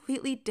have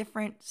completely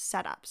different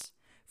setups.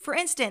 For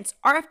instance,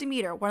 RF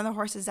Demeter, one of the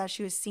horses that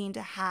she was seen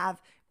to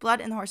have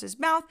blood in the horse's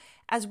mouth,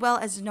 as well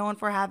as known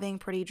for having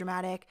pretty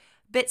dramatic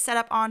bit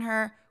setup on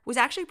her, was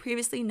actually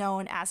previously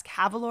known as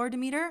Cavalier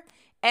Demeter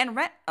and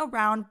ran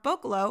around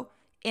Bocolo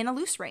in a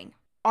loose ring.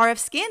 RF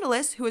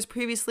Scandalous, who was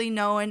previously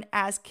known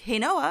as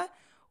Kanoa,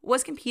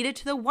 was competed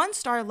to the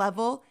 1-star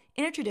level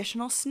in a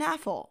traditional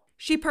snaffle.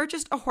 She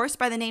purchased a horse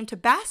by the name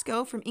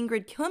Tabasco from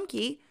Ingrid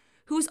Klimke,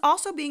 who was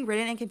also being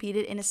ridden and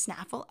competed in a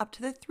snaffle up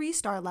to the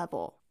 3-star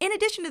level. In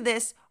addition to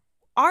this,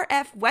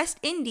 RF West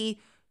Indy,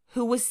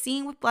 who was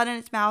seen with blood in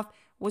its mouth,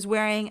 was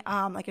wearing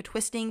like a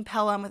twisting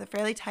Pelham with a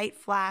fairly tight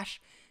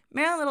flash,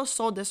 Marilyn Little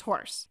sold this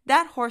horse.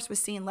 That horse was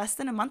seen less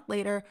than a month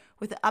later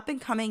with the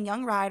up-and-coming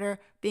young rider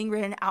being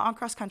ridden out on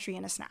cross-country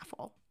in a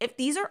snaffle. If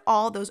these are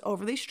all those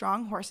overly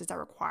strong horses that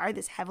require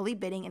this heavily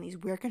bidding and these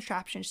weird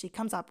contraptions she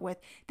comes up with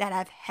that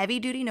have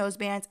heavy-duty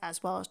nosebands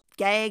as well as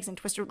gags and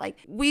twister, like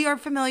we are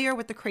familiar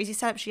with the crazy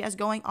setup she has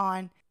going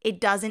on,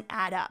 it doesn't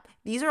add up.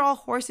 These are all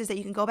horses that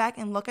you can go back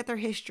and look at their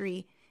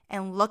history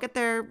and look at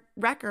their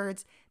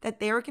records that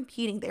they were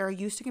competing. They are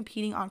used to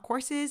competing on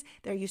courses.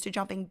 They're used to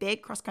jumping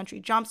big cross-country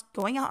jumps,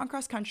 going out on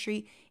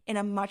cross-country in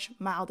a much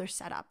milder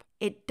setup.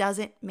 It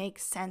doesn't make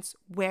sense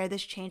where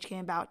this change came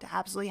about to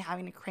absolutely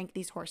having to crank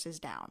these horses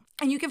down.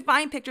 And you can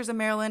find pictures of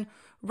Marilyn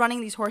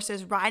running these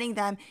horses, riding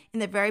them in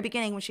the very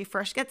beginning when she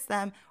first gets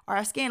them.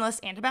 RF Scandalous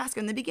and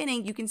Tabasco in the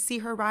beginning, you can see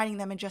her riding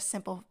them in just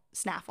simple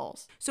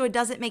snaffles. So it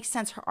doesn't make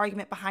sense, her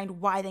argument behind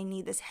why they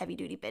need this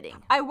heavy-duty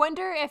bidding. I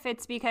wonder if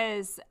it's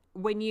because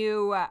when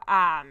you,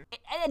 I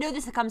know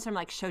this comes from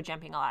like show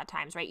jumping a lot of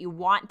times, right? You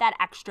want that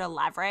extra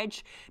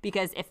leverage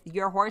because if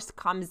your horse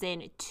comes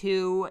in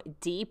too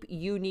deep,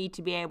 you need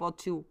to be able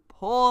to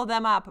pull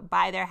them up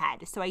by their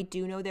head. So I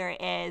do know there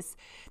is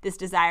this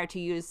desire to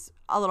use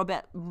a little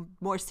bit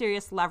more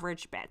serious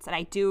leverage bits. And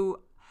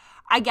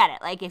I get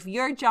it. Like if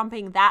you're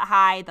jumping that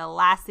high, the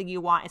last thing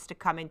you want is to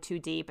come in too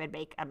deep and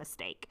make a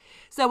mistake.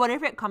 So what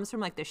if it comes from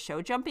like the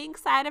show jumping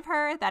side of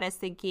her that is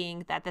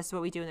thinking that this is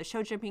what we do in the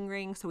show jumping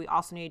ring, so we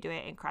also need to do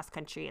it in cross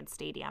country and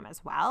stadium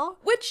as well?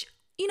 Which,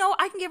 you know,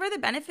 I can give her the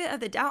benefit of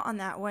the doubt on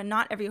that one.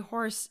 Not every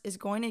horse is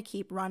going to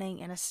keep running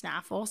in a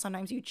snaffle.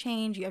 Sometimes you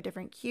change, you have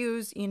different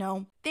cues, you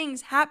know,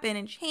 things happen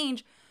and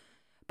change.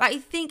 But I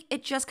think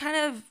it just kind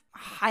of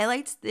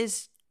highlights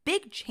this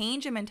big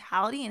change in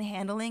mentality and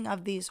handling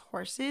of these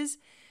horses,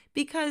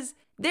 because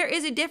there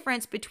is a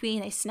difference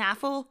between a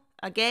snaffle,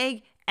 a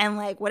gag, and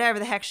like whatever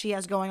the heck she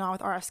has going on with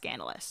RF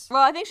Scandalous.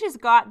 Well, I think she's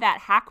got that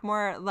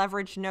Hackmore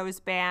leverage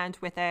noseband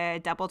with a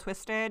double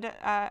twisted,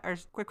 or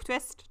quick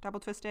twist, double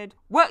twisted.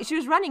 What she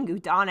was running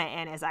Gudana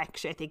in is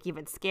actually, I think,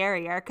 even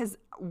scarier because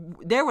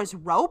there was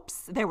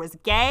ropes, there was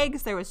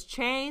gags, there was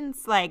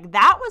chains. Like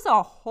that was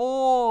a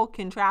whole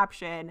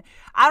contraption.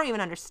 I don't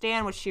even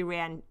understand what she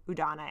ran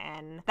Udana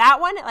in.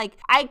 That one, like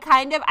I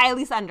at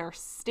least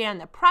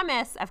understand the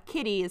premise of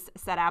Kitty's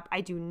setup.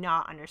 I do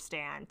not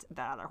understand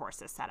the other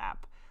horse's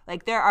setup.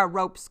 Like there are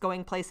ropes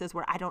going places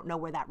where I don't know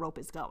where that rope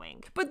is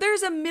going. But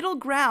there's a middle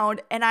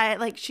ground, and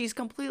she's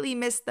completely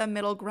missed the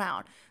middle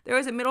ground. There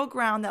is a middle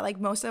ground that like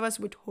most of us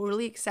would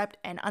totally accept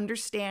and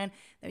understand.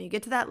 That when you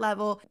get to that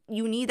level,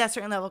 you need that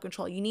certain level of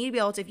control. You need to be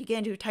able to, if you get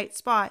into a tight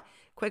spot,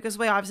 quickest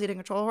way obviously to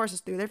control a horse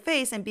is through their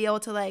face and be able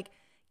to like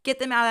get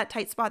them out of that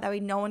tight spot. That way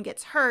no one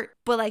gets hurt.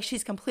 But like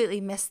she's completely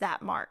missed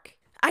that mark.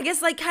 I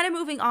guess like kind of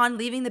moving on,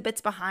 leaving the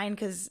bits behind,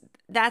 because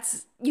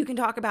you can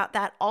talk about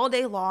that all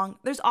day long.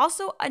 There's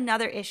also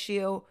another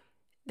issue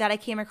that I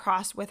came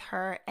across with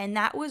her, and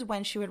that was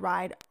when she would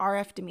ride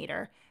RF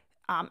Demeter.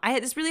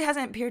 This really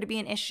hasn't appeared to be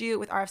an issue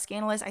with RF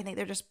Scandalous. I think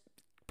they're just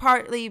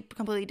partly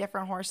completely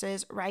different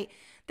horses, right?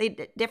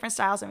 They different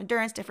styles of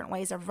endurance, different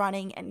ways of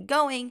running and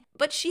going,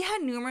 but she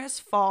had numerous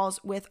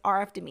falls with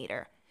RF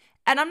Demeter.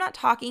 And I'm not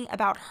talking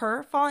about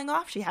her falling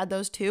off. She had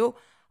those too.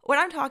 What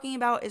I'm talking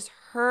about is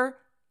her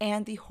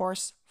and the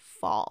horse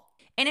fall.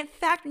 And in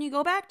fact, when you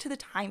go back to the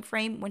time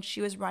frame when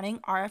she was running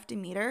RF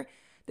Demeter,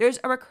 there's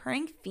a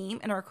recurring theme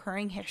and a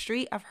recurring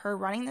history of her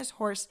running this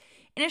horse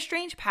in a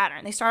strange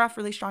pattern. They start off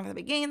really strong at the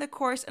beginning of the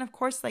course, and of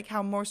course, like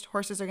how most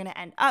horses are going to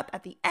end up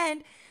at the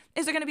end,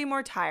 is they're going to be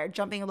more tired,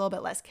 jumping a little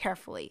bit less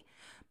carefully.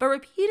 But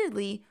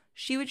repeatedly,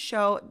 she would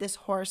show this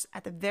horse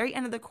at the very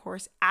end of the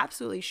course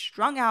absolutely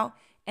strung out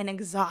and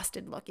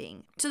exhausted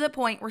looking, to the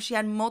point where she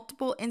had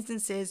multiple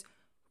instances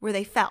where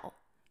they fell.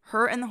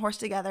 Her and the horse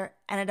together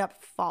ended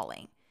up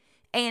falling.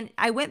 And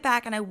I went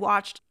back and I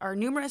watched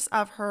numerous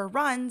of her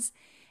runs,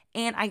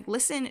 and I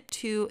listened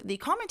to the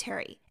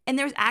commentary. And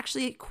there's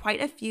actually quite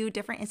a few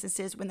different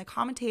instances when the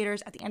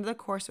commentators at the end of the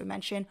course would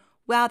mention,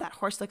 wow, that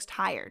horse looks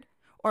tired.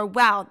 Or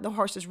wow, the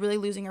horse is really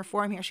losing her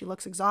form here. She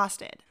looks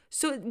exhausted.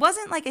 So it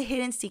wasn't like a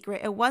hidden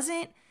secret. It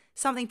wasn't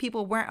something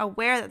people weren't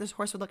aware that this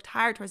horse would look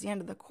tired towards the end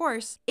of the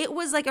course. It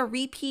was like a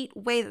repeat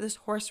way that this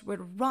horse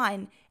would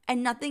run,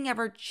 and nothing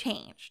ever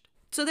changed.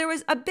 So there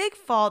was a big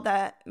fall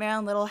that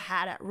Marilyn Little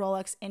had at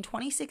Rolex in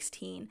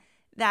 2016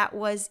 that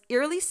was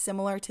eerily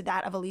similar to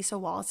that of Elisa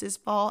Wallace's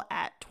fall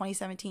at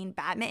 2017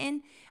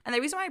 Badminton. And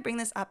the reason why I bring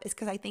this up is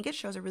because I think it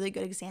shows a really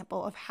good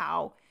example of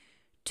how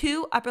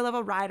two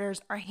upper-level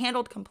riders are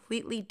handled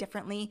completely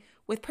differently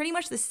with pretty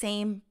much the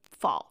same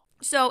fall.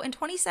 So in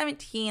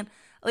 2017,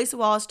 Elisa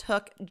Wallace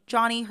took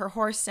Johnny, her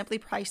horse, Simply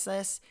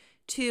Priceless,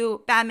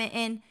 to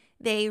Badminton.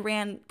 They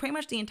ran pretty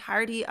much the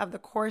entirety of the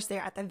course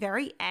there at the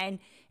very end.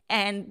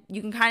 And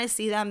you can kind of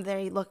see them.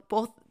 They look,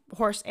 both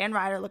horse and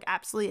rider look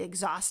absolutely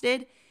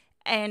exhausted.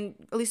 And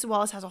Elisa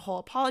Wallace has a whole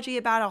apology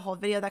about it, a whole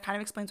video that kind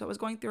of explains what was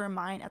going through her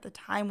mind at the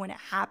time when it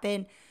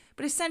happened.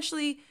 But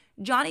essentially,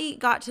 Johnny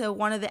got to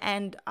one of the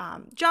end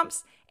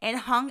jumps and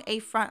hung a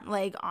front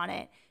leg on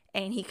it.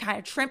 and he kind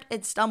of tripped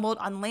and stumbled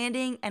on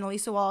landing, and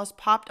Elisa Wallace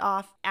popped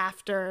off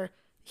after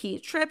he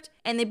tripped,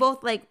 and they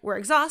both like were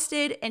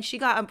exhausted, and she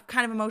got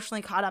kind of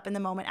emotionally caught up in the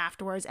moment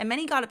afterwards, and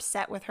many got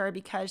upset with her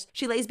because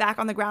she lays back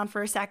on the ground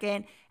for a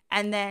second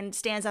and then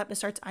stands up and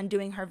starts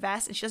undoing her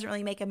vest, and she doesn't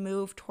really make a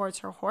move towards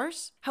her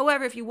horse.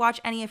 However, if you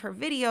watch any of her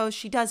videos,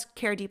 she does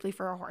care deeply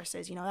for her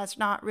horses. You know, that's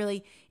not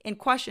really in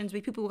questions,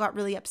 but people got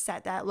really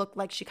upset that it looked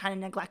like she kind of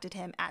neglected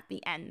him at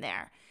the end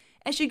there.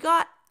 And she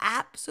got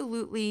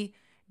absolutely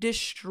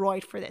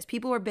destroyed for this.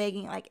 People were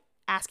begging, like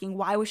asking,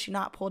 why was she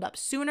not pulled up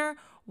sooner?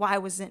 Why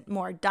wasn't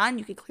more done?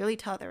 You could clearly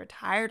tell they were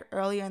tired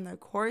earlier in the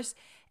course.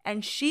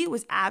 And she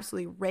was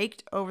absolutely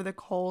raked over the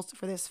coals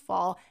for this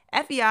fall.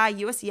 FEI,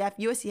 USEF,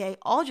 USEA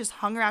all just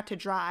hung her out to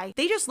dry.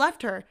 They just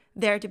left her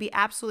there to be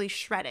absolutely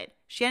shredded.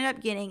 She ended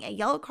up getting a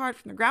yellow card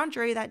from the ground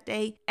jury that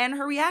day, and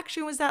her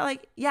reaction was that,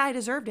 like, yeah, I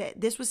deserved it.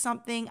 This was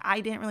something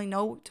I didn't really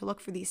know to look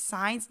for these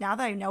signs. Now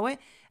that I know it,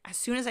 as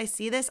soon as I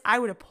see this, I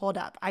would have pulled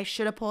up. I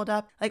should have pulled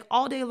up. Like,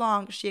 all day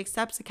long, she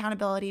accepts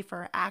accountability for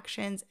her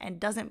actions and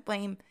doesn't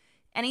blame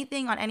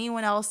anything on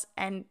anyone else.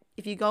 And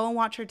if you go and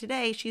watch her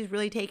today, she's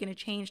really taken a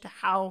change to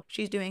how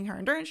she's doing her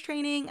endurance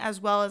training,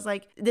 as well as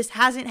like, this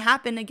hasn't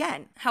happened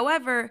again.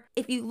 However,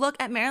 if you look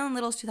at Marilyn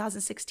Little's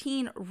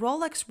 2016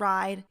 Rolex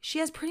ride, she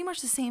has pretty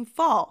much the same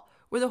fall,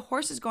 where the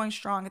horse is going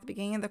strong at the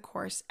beginning of the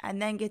course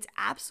and then gets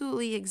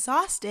absolutely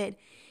exhausted.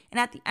 And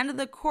at the end of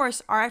the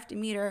course, RF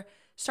Demeter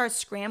starts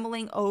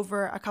scrambling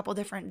over a couple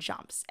different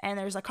jumps. And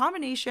there's a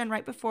combination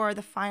right before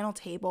the final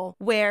table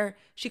where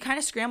she kind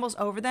of scrambles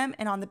over them,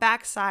 and on the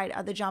back side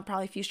of the jump,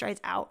 probably a few strides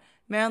out,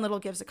 Marilyn Little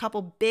gives a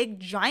couple big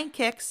giant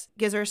kicks,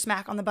 gives her a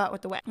smack on the butt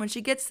with the whip. When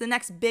she gets to the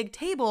next big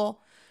table,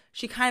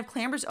 she kind of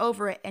clambers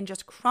over it and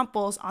just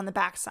crumples on the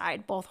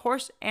backside. Both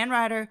horse and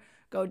rider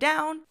go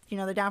down. You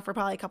know, they're down for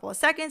probably a couple of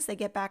seconds. They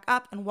get back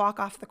up and walk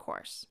off the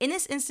course. In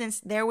this instance,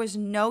 there was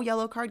no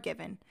yellow card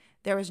given.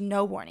 There was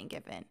no warning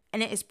given.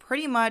 And it is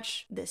pretty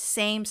much the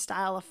same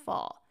style of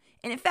fall.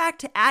 And in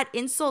fact, to add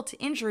insult to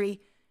injury,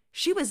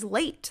 she was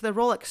late to the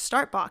Rolex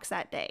start box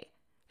that day.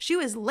 She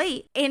was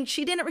late, and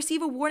she didn't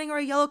receive a warning or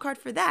a yellow card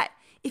for that.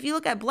 If you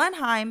look at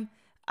Blenheim,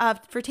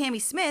 for Tammy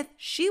Smith,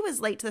 she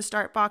was late to the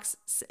start box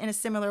in a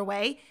similar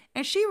way,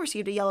 and she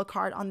received a yellow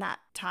card on that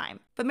time.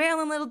 But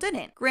Marilyn Little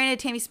didn't. Granted,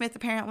 Tammy Smith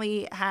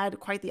apparently had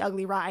quite the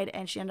ugly ride,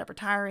 and she ended up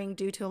retiring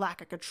due to a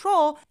lack of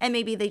control, and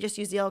maybe they just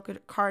used the yellow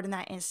card in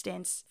that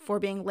instance for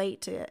being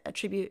late to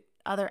attribute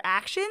other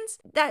actions.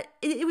 That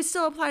it would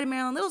still apply to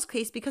Marilyn Little's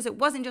case, because it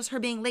wasn't just her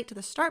being late to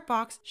the start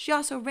box. She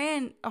also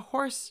ran a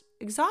horse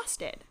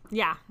exhausted.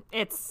 Yeah,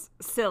 it's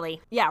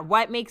silly. Yeah,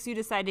 what makes you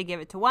decide to give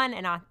it to one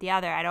and not the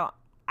other?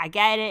 I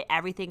get it.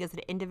 Everything is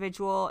an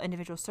individual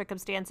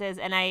circumstances.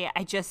 And I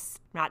just,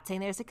 I'm not saying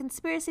there's a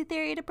conspiracy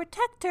theory to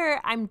protect her.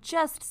 I'm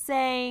just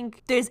saying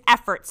there's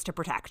efforts to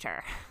protect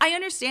her. I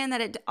understand that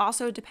it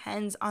also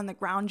depends on the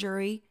ground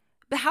jury.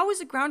 But how is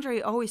the ground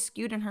jury always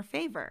skewed in her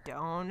favor?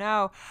 Don't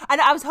know. And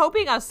I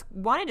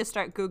wanted to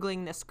start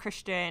Googling this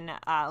Christian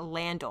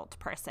Landolt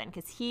person,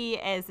 because he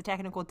is the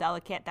technical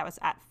delegate that was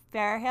at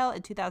Fairhill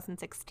in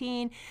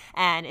 2016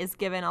 and is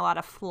given a lot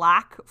of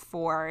flack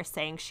for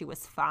saying she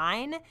was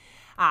fine.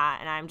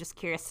 And I'm just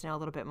curious to know a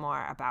little bit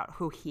more about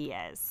who he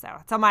is. So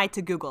it's on my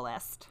to-Google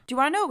list. Do you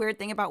want to know a weird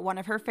thing about one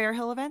of her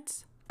Fairhill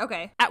events?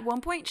 Okay. At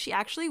one point, she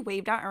actually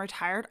waved out and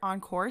retired on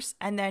course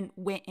and then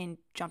went and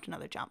jumped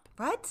another jump.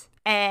 What?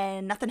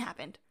 And nothing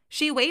happened.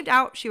 She waved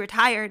out, she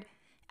retired,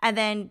 and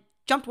then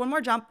jumped one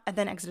more jump and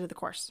then exited the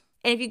course.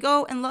 And if you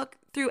go and look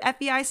through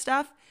FBI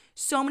stuff,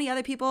 so many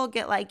other people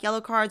get like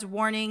yellow cards,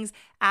 warnings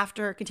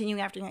after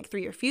continuing after like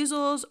 3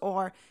 refusals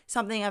or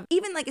something of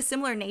even like a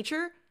similar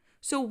nature.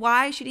 So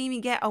why should he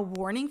even get a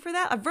warning for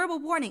that? A verbal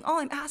warning. All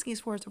I'm asking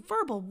is for is a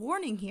verbal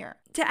warning here.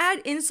 To add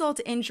insult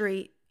to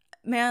injury,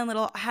 Marilyn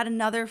Little had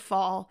another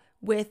fall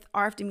with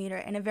RF Demeter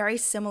in a very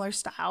similar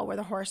style, where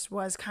the horse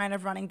was kind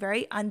of running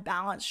very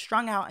unbalanced,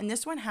 strung out. And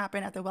this one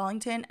happened at the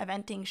Wellington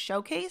Eventing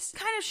Showcase. It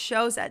kind of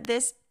shows that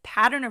this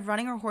pattern of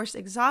running her horse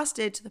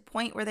exhausted to the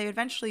point where they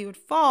eventually would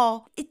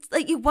fall, it's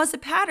like it was a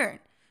pattern.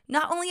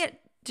 Not only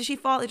did she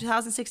fall at the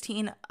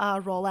 2016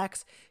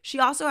 Rolex, she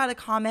also had a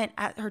comment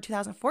at her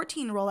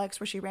 2014 Rolex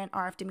where she ran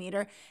RF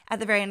Demeter. At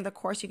the very end of the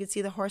course, you could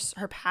see the horse,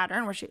 her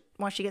pattern, where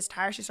once she gets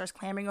tired, she starts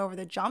clambering over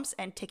the jumps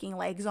and ticking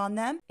legs on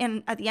them.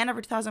 And at the end of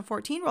her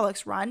 2014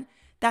 Rolex run,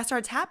 that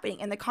starts happening.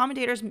 And the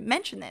commentators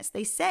mention this.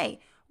 They say,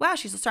 wow,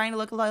 she's starting to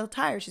look a little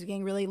tired. She's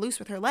getting really loose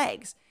with her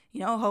legs. You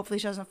know, hopefully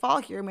she doesn't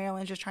fall here.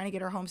 Marilyn's just trying to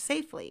get her home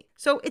safely.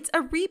 So it's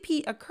a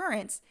repeat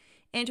occurrence.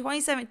 In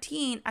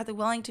 2017 at the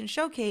Wellington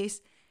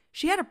Showcase,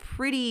 she had a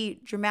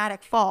pretty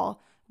dramatic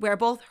fall where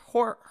both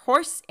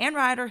horse and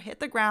rider hit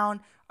the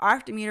ground.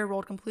 RF Demeter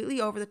rolled completely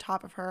over the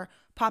top of her,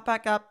 popped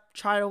back up,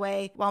 trotted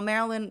away, while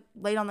Marilyn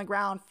laid on the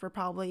ground for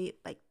probably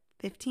like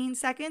 15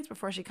 seconds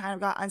before she kind of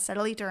got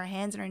unsteadily to her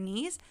hands and her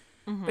knees.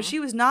 Mm-hmm. But she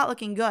was not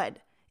looking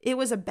good. It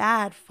was a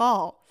bad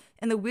fall.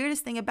 And the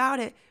weirdest thing about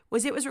it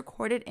was it was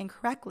recorded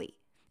incorrectly.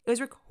 It was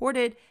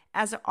recorded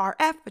as an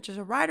RF, which is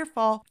a rider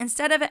fall,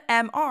 instead of an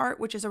MR,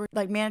 which is a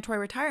mandatory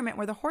retirement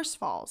where the horse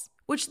falls,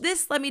 which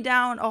this led me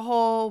down a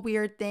whole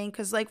weird thing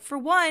because, like, for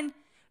one,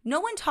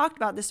 no one talked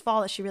about this fall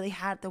that she really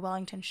had at the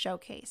Wellington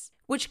Showcase,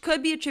 which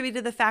could be attributed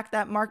to the fact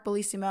that Mark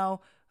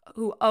Bellissimo,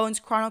 who owns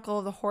Chronicle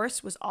of the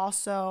Horse, was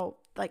also,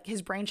 like,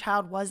 his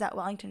brainchild was that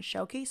Wellington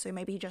Showcase. So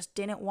maybe he just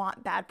didn't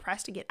want bad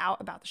press to get out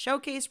about the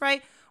showcase,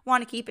 right?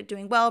 Want to keep it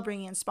doing well,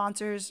 bringing in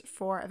sponsors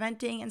for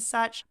eventing and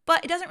such.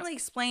 But it doesn't really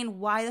explain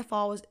why the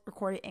fall was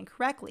recorded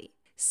incorrectly.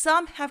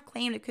 Some have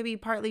claimed it could be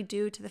partly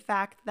due to the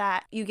fact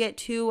that you get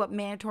 2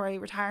 mandatory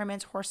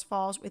retirements, horse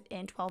falls,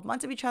 within 12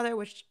 months of each other,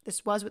 which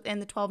this was within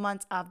the 12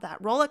 months of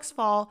that Rolex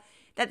fall,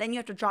 that then you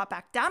have to drop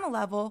back down a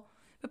level.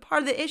 But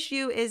part of the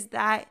issue is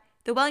that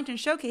the Wellington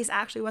Showcase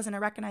actually wasn't a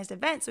recognized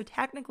event, so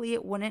technically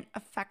it wouldn't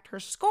affect her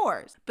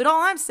scores. But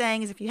all I'm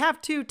saying is if you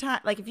have 2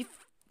 times, like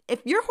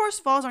if your horse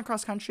falls on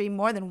cross country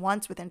more than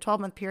once within a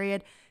 12-month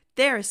period,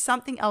 there is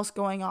something else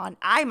going on.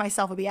 I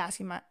myself would be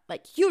asking my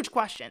huge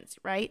questions,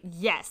 right?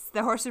 Yes,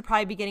 the horse would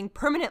probably be getting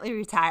permanently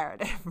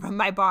retired from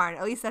my barn,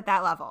 at least at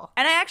that level.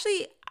 And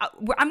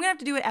I'm going to have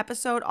to do an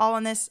episode all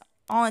on this,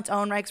 all on its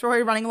own, right? Because we're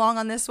already running long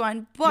on this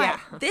one. But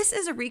This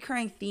is a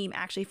recurring theme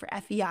actually for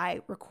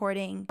FEI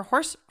recording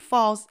horse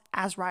falls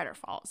as rider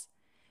falls.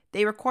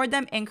 They record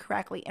them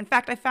incorrectly. In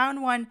fact, I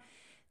found one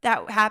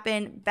that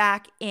happened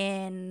back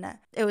in,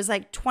 it was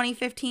like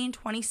 2015,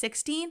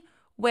 2016,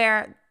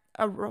 where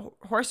a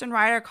horse and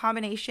rider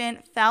combination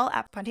fell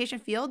at Plantation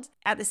Fields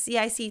at the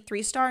CIC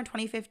 3-star in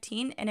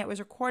 2015, and it was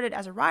recorded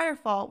as a rider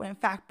fall when in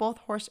fact both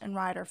horse and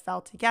rider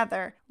fell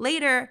together.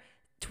 Later,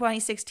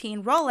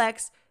 2016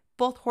 Rolex,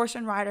 both horse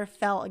and rider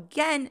fell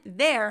again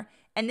there.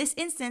 In this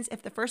instance,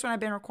 if the first one had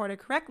been recorded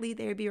correctly,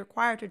 they would be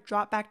required to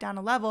drop back down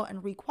a level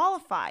and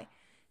requalify.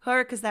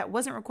 However, because that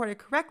wasn't recorded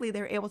correctly, they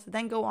were able to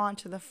then go on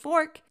to the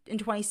Fork in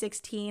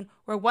 2016,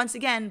 where once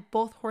again,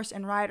 both horse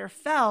and rider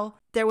fell.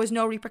 There was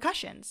no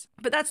repercussions.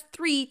 But that's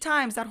 3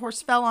 times that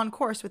horse fell on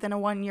course within a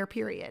 1-year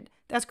period.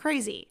 That's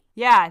crazy.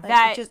 Yeah,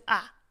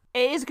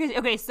 It is crazy.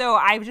 Okay, so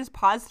I just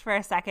paused for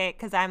a second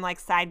because I'm like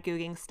side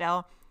googling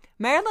still.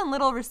 Marilyn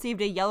Little received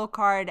a yellow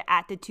card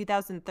at the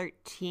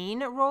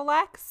 2013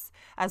 Rolex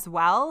as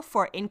well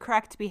for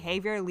incorrect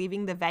behavior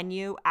leaving the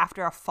venue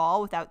after a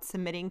fall without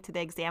submitting to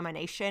the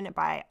examination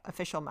by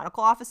official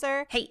medical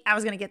officer. Hey, I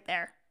was going to get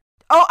there.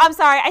 Oh, I'm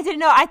sorry. I didn't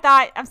know.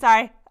 I'm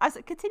sorry. I was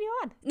like, continue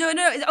on. No.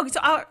 Okay,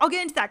 so I'll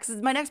get into that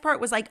because my next part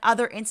was like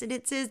other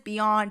incidences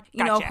beyond,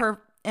 you know,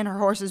 her and her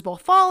horses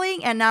both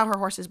falling and now her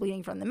horse is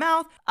bleeding from the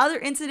mouth. Other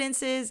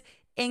incidences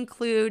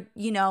include,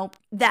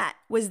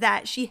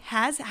 that she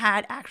has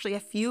had actually a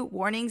few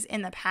warnings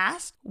in the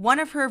past. One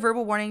of her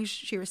verbal warnings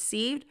she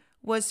received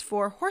was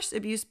for horse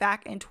abuse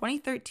back in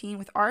 2013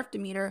 with RF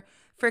Demeter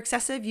for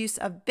excessive use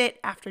of bit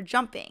after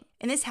jumping.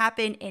 And this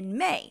happened in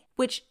May,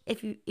 which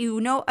if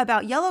you know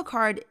about yellow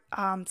card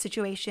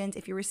situations,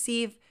 if you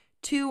receive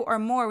 2 or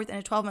more within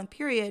a 12-month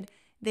period,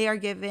 they are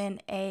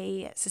given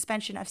a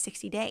suspension of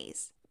 60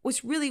 days.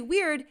 What's really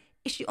weird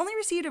is she only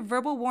received a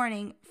verbal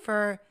warning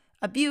for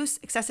abuse,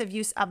 excessive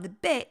use of the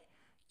bit,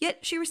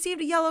 yet she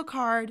received a yellow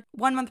card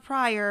 1 month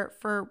prior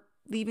for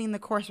leaving the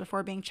course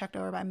before being checked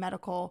over by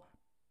medical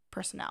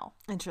personnel.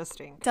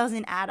 Interesting.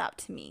 Doesn't add up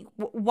to me.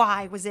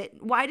 Why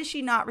did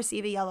she not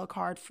receive a yellow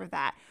card for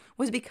that?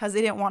 Was it because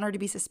they didn't want her to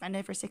be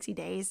suspended for 60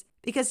 days?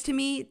 Because to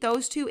me,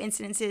 those 2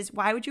 incidences,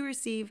 why would you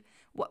receive,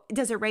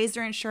 does it raise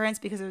their insurance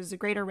because it was a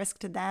greater risk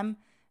to them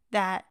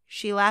that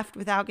she left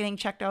without getting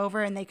checked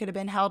over and they could have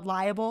been held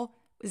liable?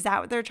 Is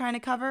that what they're trying to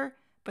cover?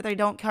 But they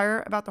don't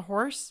care about the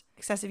horse,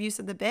 excessive use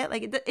of the bit.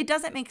 Like, it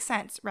doesn't make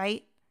sense,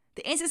 right?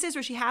 The instances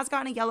where she has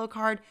gotten a yellow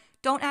card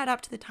don't add up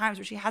to the times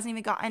where she hasn't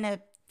even gotten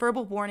a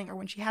verbal warning or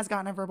when she has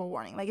gotten a verbal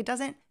warning. Like, it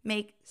doesn't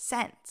make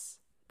sense.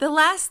 The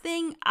last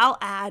thing I'll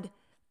add,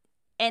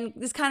 and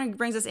this kind of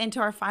brings us into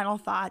our final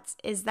thoughts,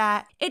 is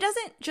that it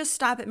doesn't just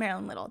stop at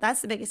Marilyn Little.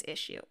 That's the biggest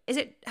issue, is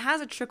it has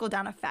a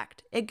trickle-down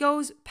effect. It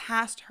goes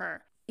past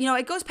her.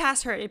 It goes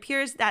past her. It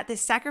appears that this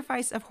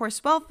sacrifice of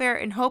horse welfare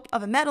in hope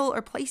of a medal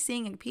or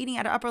placing and competing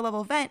at an upper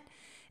level event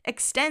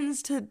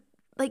extends to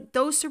like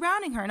those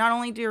surrounding her. Not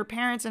only do her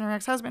parents and her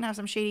ex-husband have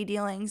some shady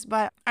dealings,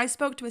 but I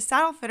spoke to a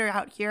saddle fitter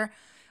out here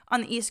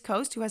on the East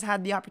Coast who has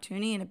had the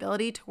opportunity and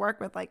ability to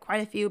work with like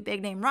quite a few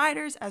big name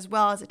riders as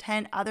well as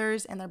attend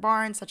others in their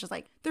barns, such as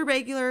like their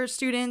regular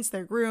students,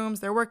 their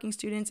grooms, their working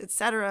students,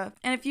 etc.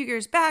 And a few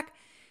years back,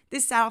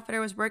 this saddle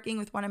fitter was working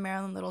with one of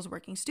Marilyn Little's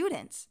working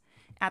students.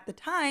 At the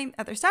time,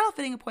 at their saddle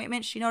fitting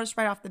appointment, she noticed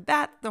right off the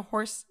bat the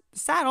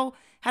saddle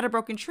had a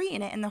broken tree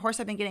in it, and the horse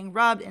had been getting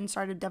rubbed and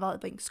started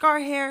developing scar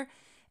hair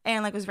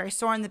and was very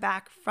sore in the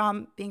back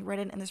from being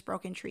ridden in this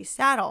broken tree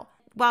saddle.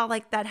 While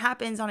that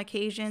happens on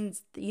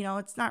occasions,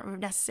 it's not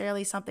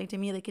necessarily something to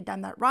immediately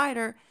condemn that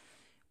rider.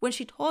 When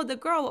she told the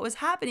girl what was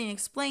happening and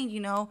explained,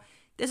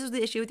 this is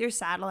the issue with your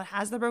saddle. It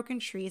has the broken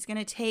tree. It's going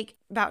to take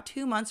about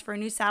 2 months for a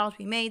new saddle to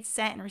be made,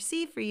 sent, and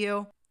received for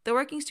you. The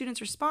working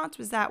student's response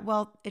was that,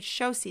 well, it's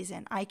show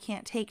season. I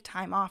can't take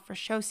time off for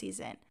show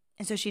season.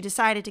 And so she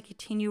decided to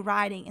continue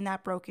riding in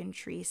that broken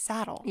tree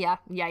saddle. Yeah,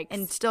 yikes.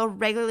 And still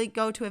regularly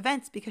go to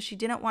events because she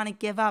didn't want to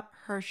give up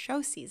her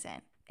show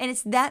season. And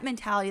it's that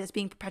mentality that's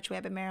being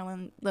perpetuated by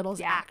Marilyn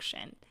Little's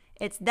action.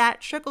 It's that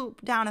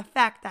trickle-down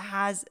effect that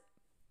has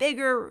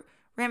bigger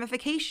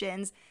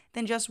ramifications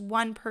than just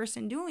one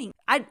person doing.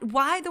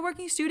 Why the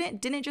working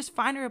student didn't just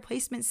find a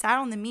replacement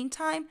saddle in the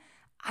meantime,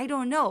 I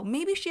don't know.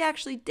 Maybe she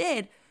actually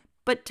did.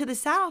 But to the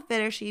saddle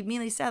fitter, she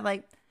immediately said,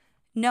 like,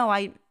 no,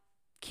 I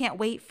can't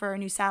wait for a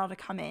new saddle to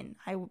come in.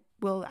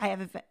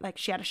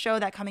 She had a show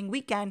that coming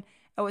weekend.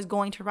 I was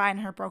going to ride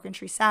in her Broken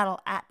Tree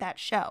saddle at that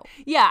show.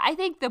 Yeah, I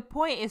think the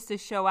point is to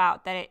show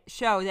that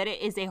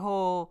it is a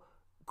whole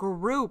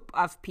group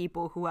of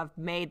people who have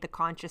made the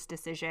conscious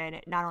decision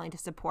not only to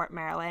support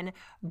Marilyn,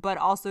 but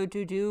also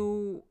to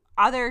do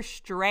other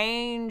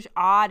strange,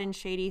 odd, and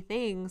shady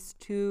things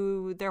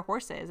to their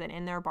horses and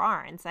in their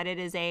barns. That it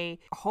is a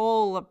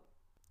whole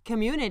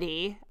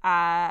community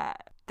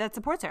that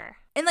supports her.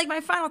 And like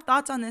my final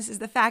thoughts on this is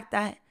the fact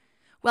that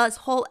while this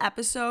whole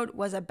episode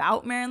was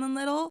about Marilyn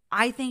Little,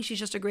 I think she's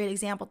just a great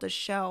example to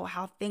show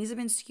how things have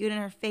been skewed in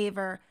her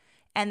favor,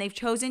 and they've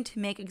chosen to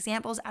make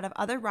examples out of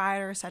other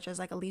riders, such as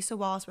like Elisa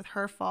Wallace with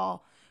her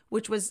fall,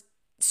 which was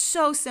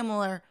so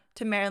similar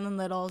to Marilyn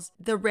Little's.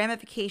 The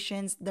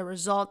ramifications, the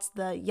results,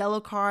 the yellow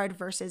card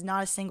versus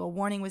not a single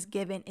warning was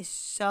given is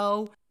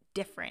so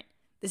different.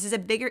 This is a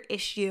bigger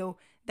issue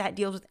that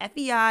deals with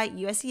FEI,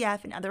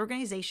 USEF, and other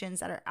organizations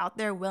that are out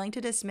there willing to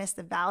dismiss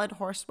the valid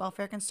horse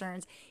welfare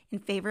concerns in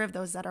favor of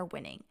those that are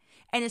winning.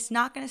 And it's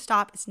not going to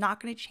stop. It's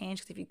not going to change,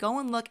 because if you go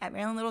and look at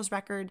Marilyn Little's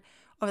record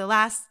over the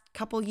last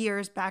couple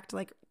years back to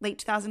like late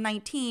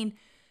 2019,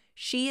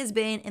 she has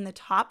been in the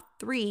top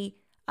 3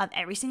 of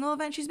every single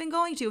event she's been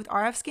going to with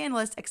RF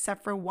Scandalous,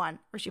 except for one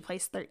where she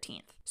placed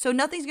 13th. So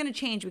nothing's going to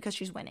change because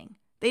she's winning.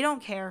 They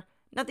don't care.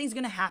 Nothing's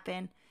going to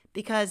happen,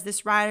 because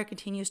this rider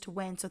continues to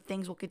win, so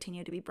things will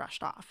continue to be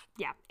brushed off.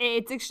 Yeah,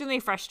 it's extremely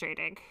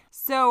frustrating.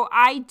 So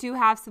I do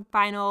have some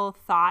final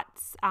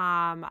thoughts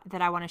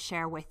that I want to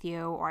share with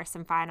you, or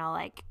some final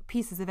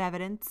pieces of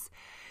evidence.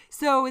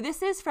 So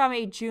this is from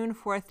a June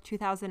 4th,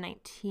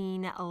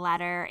 2019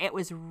 letter. It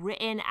was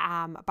written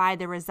by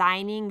the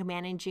resigning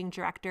managing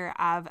director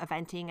of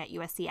eventing at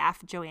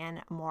USEF,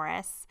 Joanne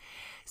Morris.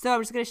 So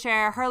I'm just going to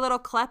share her little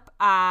clip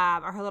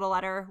or her little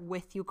letter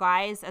with you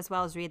guys, as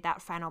well as read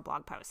that final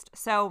blog post.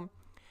 So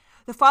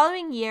the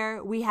following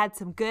year, we had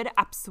some good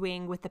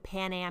upswing with the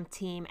Pan Am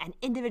team and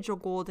individual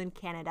gold in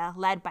Canada,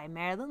 led by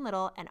Marilyn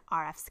Little and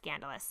RF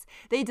Scandalous.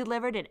 They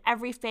delivered in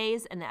every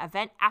phase, and the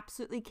event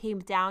absolutely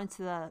came down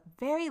to the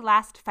very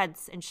last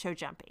fence in show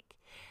jumping.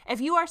 If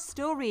you are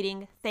still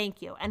reading,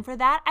 thank you. And for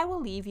that, I will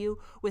leave you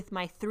with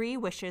my 3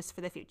 wishes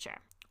for the future.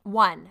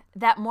 1,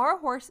 that more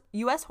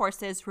U.S.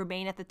 horses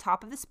remain at the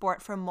top of the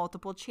sport for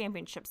multiple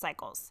championship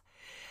cycles.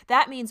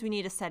 That means we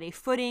need to study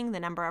footing, the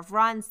number of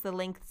runs, the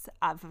lengths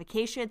of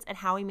vacations, and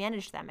how we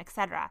manage them,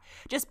 etc.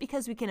 Just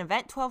because we can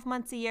event 12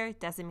 months a year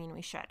doesn't mean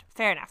we should.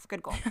 Fair enough.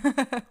 Good goal.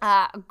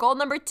 Goal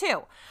number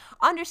 2,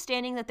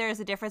 understanding that there is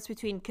a difference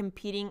between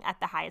competing at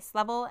the highest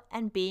level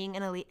and being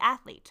an elite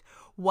athlete.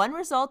 One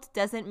result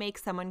doesn't make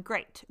someone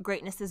great.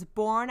 Greatness is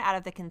born out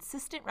of the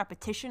consistent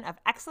repetition of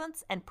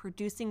excellence and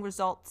producing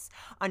results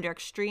under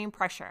extreme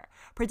pressure.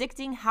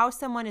 Predicting how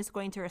someone is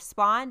going to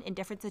respond in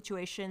different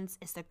situations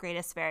is the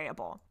greatest variable.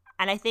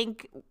 And I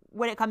think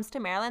when it comes to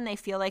Marilyn, they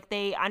feel like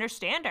they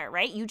understand her,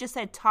 right? You just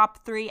said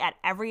top 3 at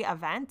every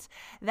event.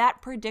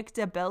 That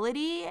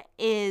predictability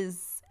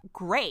is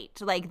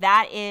great.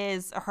 That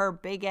is her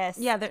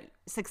biggest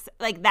success.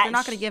 They're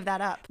not going to give that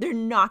up. They're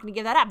not going to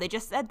give that up. They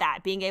just said that.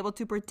 Being able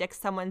to predict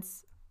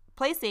someone's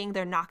placing,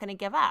 they're not going to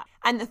give up.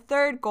 And the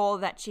third goal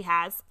that she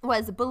has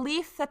was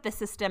belief that the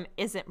system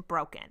isn't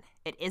broken.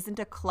 It isn't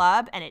a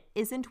club, and it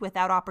isn't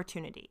without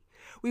opportunity.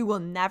 We will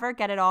never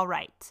get it all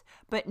right,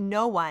 but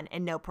no one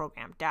and no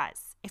program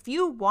does. If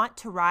you want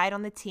to ride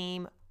on the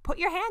team, put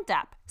your hand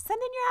up,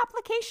 send in your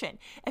application.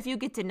 If you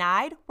get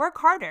denied, work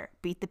harder,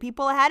 beat the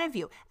people ahead of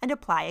you, and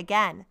apply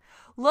again.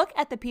 Look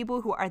at the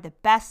people who are the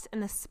best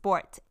in the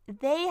sport.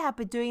 They have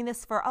been doing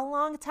this for a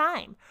long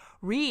time.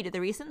 Read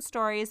the recent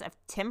stories of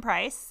Tim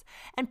Price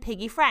and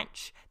Piggy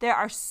French. There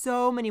are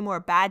so many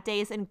more bad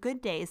days and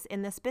good days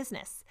in this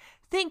business.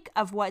 Think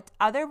of what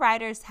other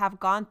riders have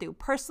gone through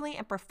personally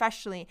and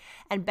professionally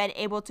and been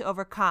able to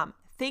overcome.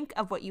 Think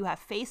of what you have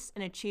faced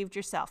and achieved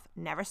yourself.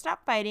 Never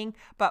stop fighting,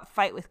 but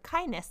fight with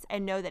kindness,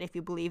 and know that if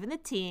you believe in the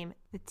team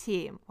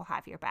will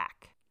have your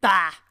back.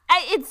 Bah!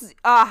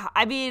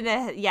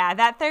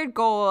 That third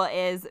goal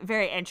is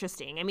very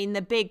interesting. I mean,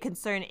 the big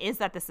concern is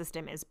that the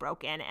system is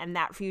broken, and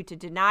that for you to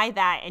deny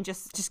that and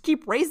just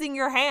keep raising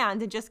your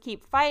hand and just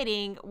keep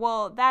fighting,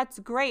 well, that's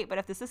great, but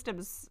if the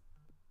system's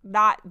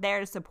not there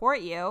to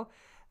support you,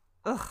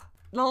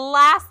 The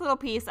last little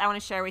piece I want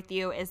to share with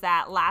you is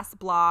that last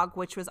blog,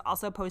 which was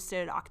also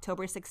posted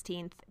October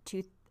 19th,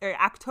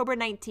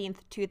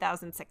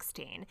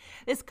 2016.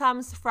 This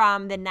comes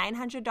from the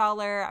 $900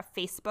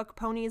 Facebook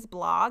Ponies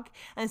blog,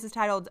 and this is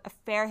titled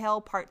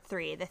Fairhill Part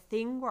 3, the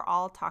thing we're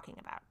all talking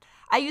about.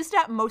 I used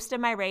up most of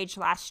my rage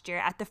last year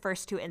at the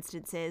first 2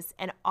 instances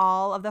and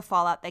all of the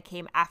fallout that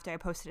came after I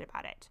posted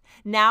about it.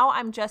 Now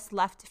I'm just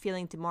left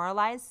feeling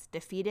demoralized,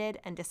 defeated,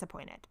 and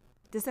disappointed.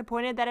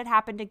 Disappointed that it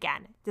happened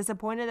again.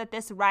 Disappointed that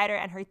this rider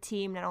and her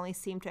team not only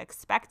seem to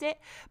expect it,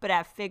 but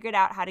have figured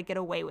out how to get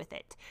away with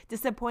it.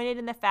 Disappointed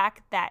in the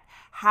fact that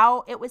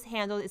how it was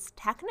handled is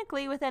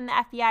technically within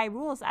the FEI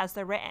rules as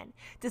they're written.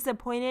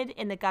 Disappointed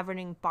in the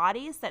governing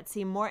bodies that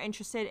seem more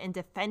interested in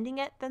defending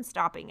it than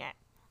stopping it.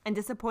 And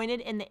disappointed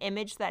in the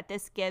image that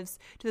this gives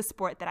to the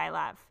sport that I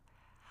love.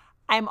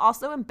 I am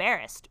also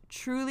embarrassed,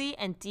 truly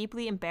and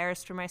deeply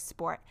embarrassed for my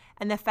sport,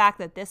 and the fact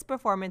that this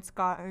performance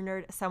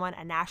garnered someone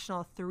a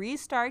national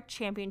 3-star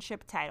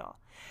championship title.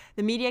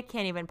 The media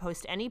can't even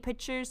post any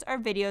pictures or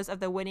videos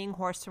of the winning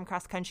horse from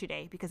cross country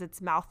day because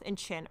its mouth and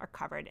chin are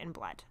covered in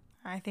blood.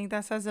 I think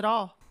that says it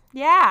all.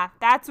 Yeah,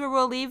 that's where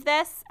we'll leave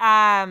this.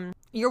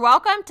 You're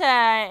welcome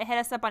to hit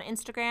us up on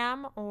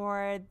Instagram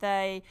or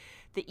the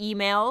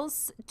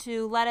emails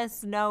to let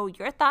us know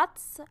your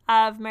thoughts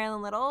of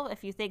Marilyn Little.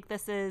 If you think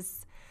this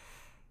is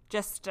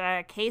just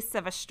a case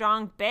of a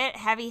strong bit,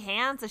 heavy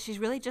hands, that she's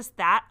really just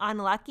that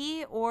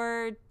unlucky,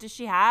 or does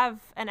she have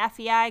an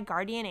FEI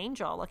guardian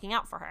angel looking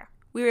out for her?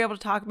 We were able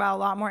to talk about a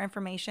lot more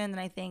information than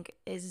I think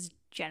is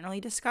generally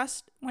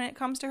discussed when it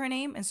comes to her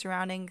name and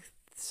surrounding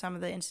some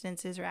of the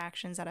incidences or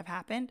actions that have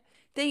happened.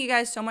 Thank you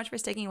guys so much for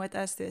sticking with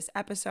us through this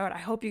episode. I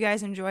hope you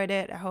guys enjoyed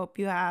it. I hope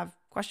you have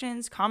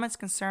questions, comments,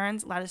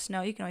 concerns. Let us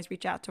know. You can always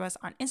reach out to us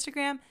on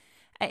Instagram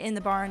at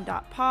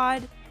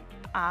inthebarn.pod.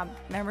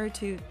 Remember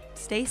to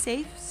stay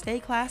safe, stay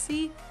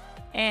classy,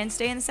 and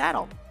stay in the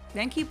saddle.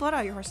 Then keep blood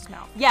out of your horse's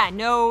mouth. Yeah,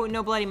 no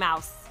bloody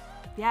mouth.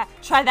 Yeah,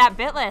 try that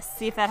bitless.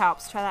 See if that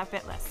helps. Try that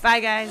bitless.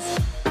 Bye,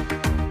 guys.